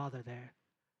older brother there.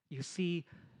 You see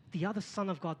the other Son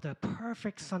of God, the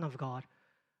perfect Son of God.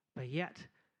 But yet,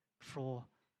 for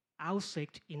our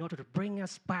sake, in order to bring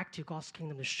us back to God's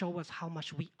kingdom, to show us how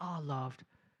much we are loved,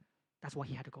 that's what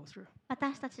he had to go through.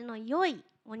 私たちの良い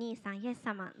お兄さんイエス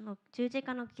様の十字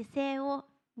架の犠牲を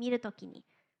見るときに、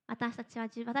私たち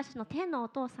の天のお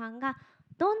父さんが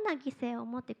どんな犠牲を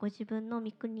持ってご自分の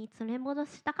御国に連れ戻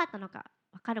したかったのか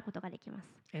分かることができます。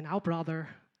 And our brother,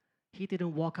 he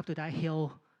didn't walk up to that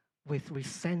hill with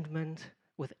resentment,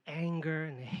 with anger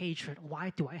and hatred.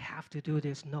 Why do I have to do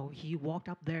this? No, he walked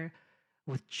up there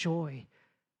with joy.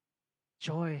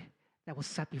 Joy that was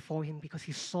set before him because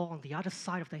he saw on the other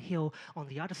side of the hill, on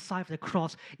the other side of the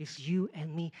cross, is you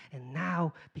and me. And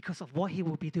now, because of what he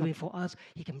will be doing for us,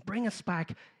 he can bring us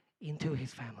back into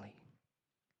his family.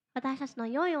 私たちの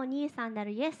良いお兄さんであ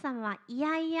るイエス様は嫌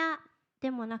々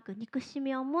でもなく、憎し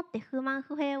みを持って不満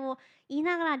不平を言い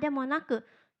ながらでもなく、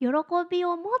喜び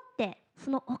を持ってそ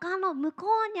の丘の向こ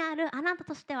うにあるあなた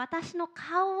として私の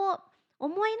顔を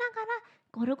思いながら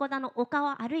ゴルゴダの丘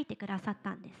を歩いてくださっ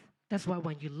たんです。 That's why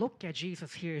when you look at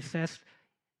Jesus here, it says,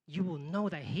 you will know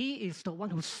that he is the one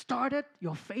who started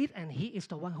your faith and he is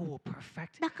the one who will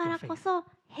perfect だか your らこ faith. そ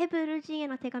ヘブル人へ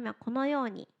の手紙はこのよう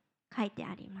に書いて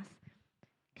あります。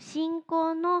信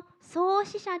仰の創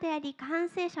始者であり完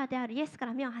成者であるイエスか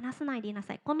ら目を離さないでいな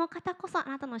さい。この方こそあ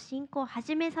なたの信仰を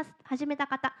始めた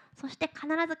方、そして必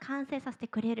ず完成させて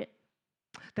くれる。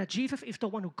 That Jesus is the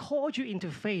one who called you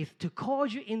into faith, to call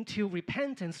you into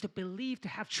repentance, to believe, to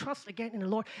have trust again in the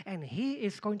Lord. And he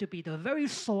is going to be the very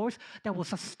source that will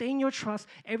sustain your trust.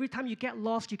 Every time you get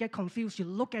lost, you get confused, you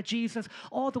look at Jesus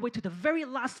all the way to the very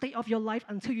last day of your life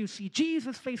until you see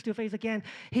Jesus face to face again.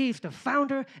 He is the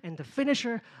founder and the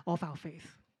finisher of our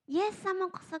faith. イエス様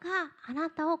こそがあな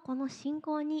たをこの信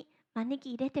仰に招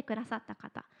き入れてくださった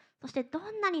方。そしてど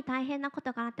んなに大変なこ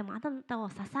とがあってもあなたを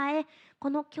支え、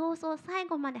この競争を最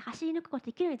後まで走り抜くことが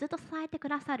できるようにずっと支えてく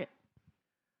ださる。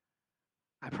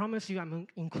 I promise you, I'm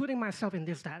including myself in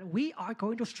this, that we are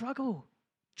going to struggle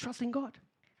trusting God.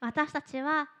 私たち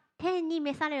は天に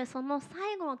召されるその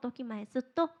最後の時までずっ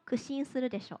と苦心する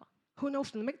でしょう。 Who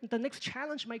knows, the next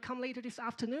challenge might come later this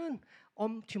afternoon, or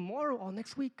tomorrow, or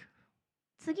next week.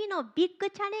 次のビッグ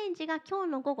チャレンジが今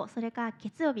日の午後、それから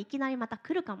月曜日いきなりまた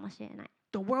来るかもしれない。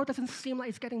 The world doesn't seem like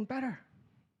it's getting better.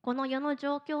 この世の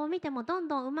状況を見てもどん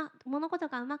どん物事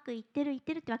がうまくいってる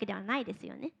ってわけではないです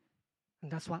よね。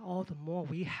 And that's why all the more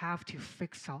we have to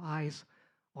fix our eyes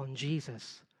on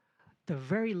Jesus, the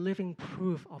very living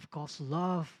proof of God's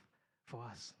love for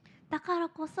us. だから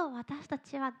こそ私た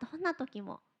ちはどんな時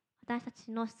も私た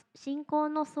ちの信仰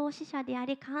の創始者であ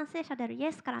り完成者であるイ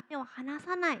エスから目を離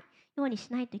さないようにし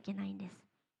ないといけないんです。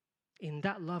 In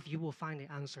that love, you will find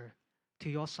the answer to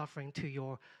your suffering,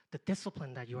 to the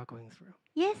discipline that you are going through.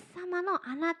 イエス様の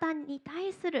あなたに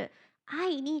対する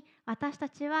愛に私た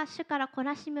ちは主から懲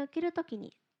らしめを受けるとき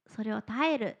にそれを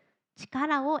耐える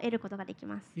力を得ることができ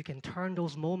ます。 You can turn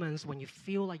those moments when you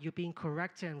feel like you're being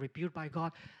corrected and rebuked by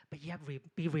God, but yet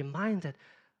be reminded,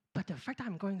 but the fact that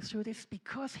I'm going through this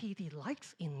because He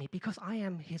delights in me, because I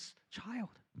am His child.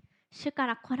 主か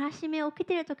ら懲らしめを受け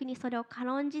ているときにそれを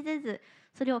軽んじせず、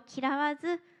それを嫌わ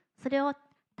ず、それを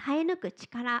耐え抜く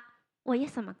力をイエ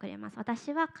ス様はくれます。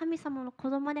私は神様の子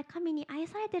供で神に愛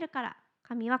されているから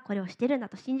神はこれをしているんだ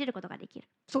と信じることができる。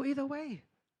 So either way,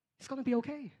 it's going to be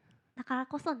okay. だから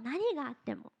こそ何があっ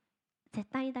ても絶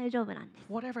対に大丈夫なんです。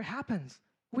 Whatever happens,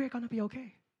 we're going to be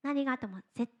okay. 何があっても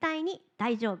絶対に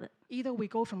大丈夫。 Either we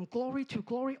go from glory to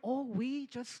glory, or we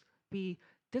just be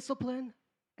disciplined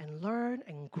and learn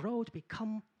and grow to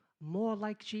become more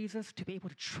like Jesus, to be able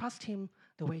to trust Him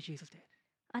the way Jesus did.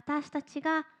 私たち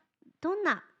がどん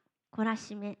な懲ら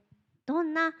しめ、ど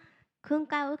んな訓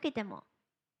戒を受けても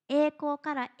栄光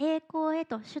から栄光へ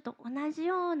と主と同じ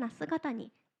ような姿に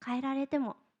変えられて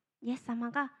もイエス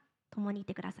様が共にい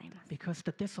てくださいます。 Because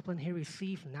the discipline He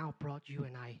received now brought you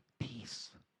and I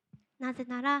peace. なぜ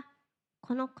なら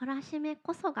この懲らしめ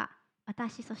こそが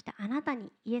私そしてあなたに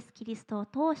イエス・キリストを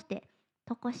通して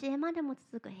常しえまでも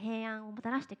続く平安をもた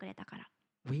らしてくれたから、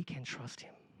 We can trust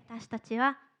Him. 私たち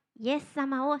はイエス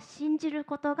様を信じる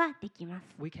ことができます。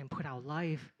 We can put our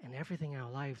life and everything in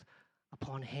our lives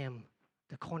upon Him,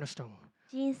 the cornerstone,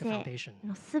 人 the 生 foundation.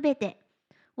 のすべて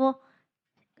を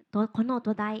この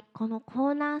土台、このコ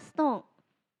ーナーストーン、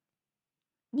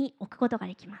に置くことが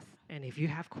できます。 And if you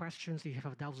have questions, you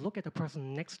have doubts, look at the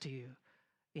person next to you.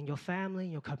 In your family,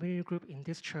 in your community group, in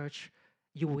this church,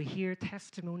 you will hear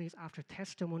testimonies after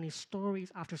testimony,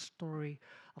 stories after story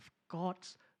of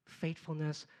God's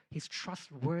faithfulness, His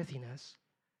trustworthiness.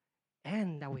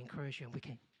 And that will encourage you, and we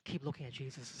can keep looking at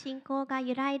Jesus. 信仰が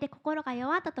揺らいで心が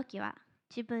弱ったときは、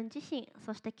自分自身、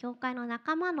そして教会の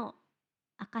仲間の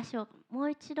証をも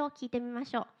う一度聞いてみま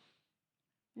しょう。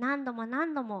何度も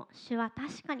何度も主は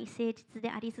確かに誠実で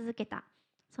あり続けた。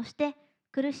そして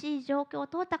苦しい状況を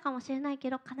通ったかもしれないけ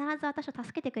ど、必ず私を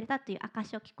助けてくれたという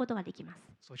証を聞くことができま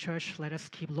す。So, church, let us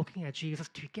keep looking at Jesus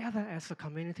together as a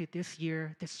community this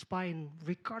year, despite and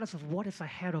regardless of what is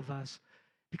ahead of us,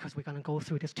 because we're going to go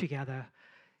through this together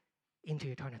into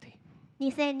eternity.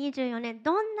 2024年、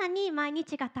どんなに毎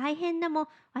日が大変でも、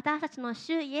私たちの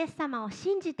主イエス様を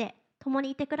信じて、共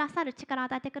にいてくださる、力を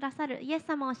与えてくださるイエス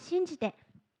様を信じて、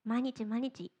毎日毎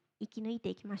日生き抜いて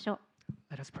いきましょう。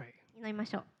Let us pray. 祈りま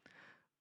しょう。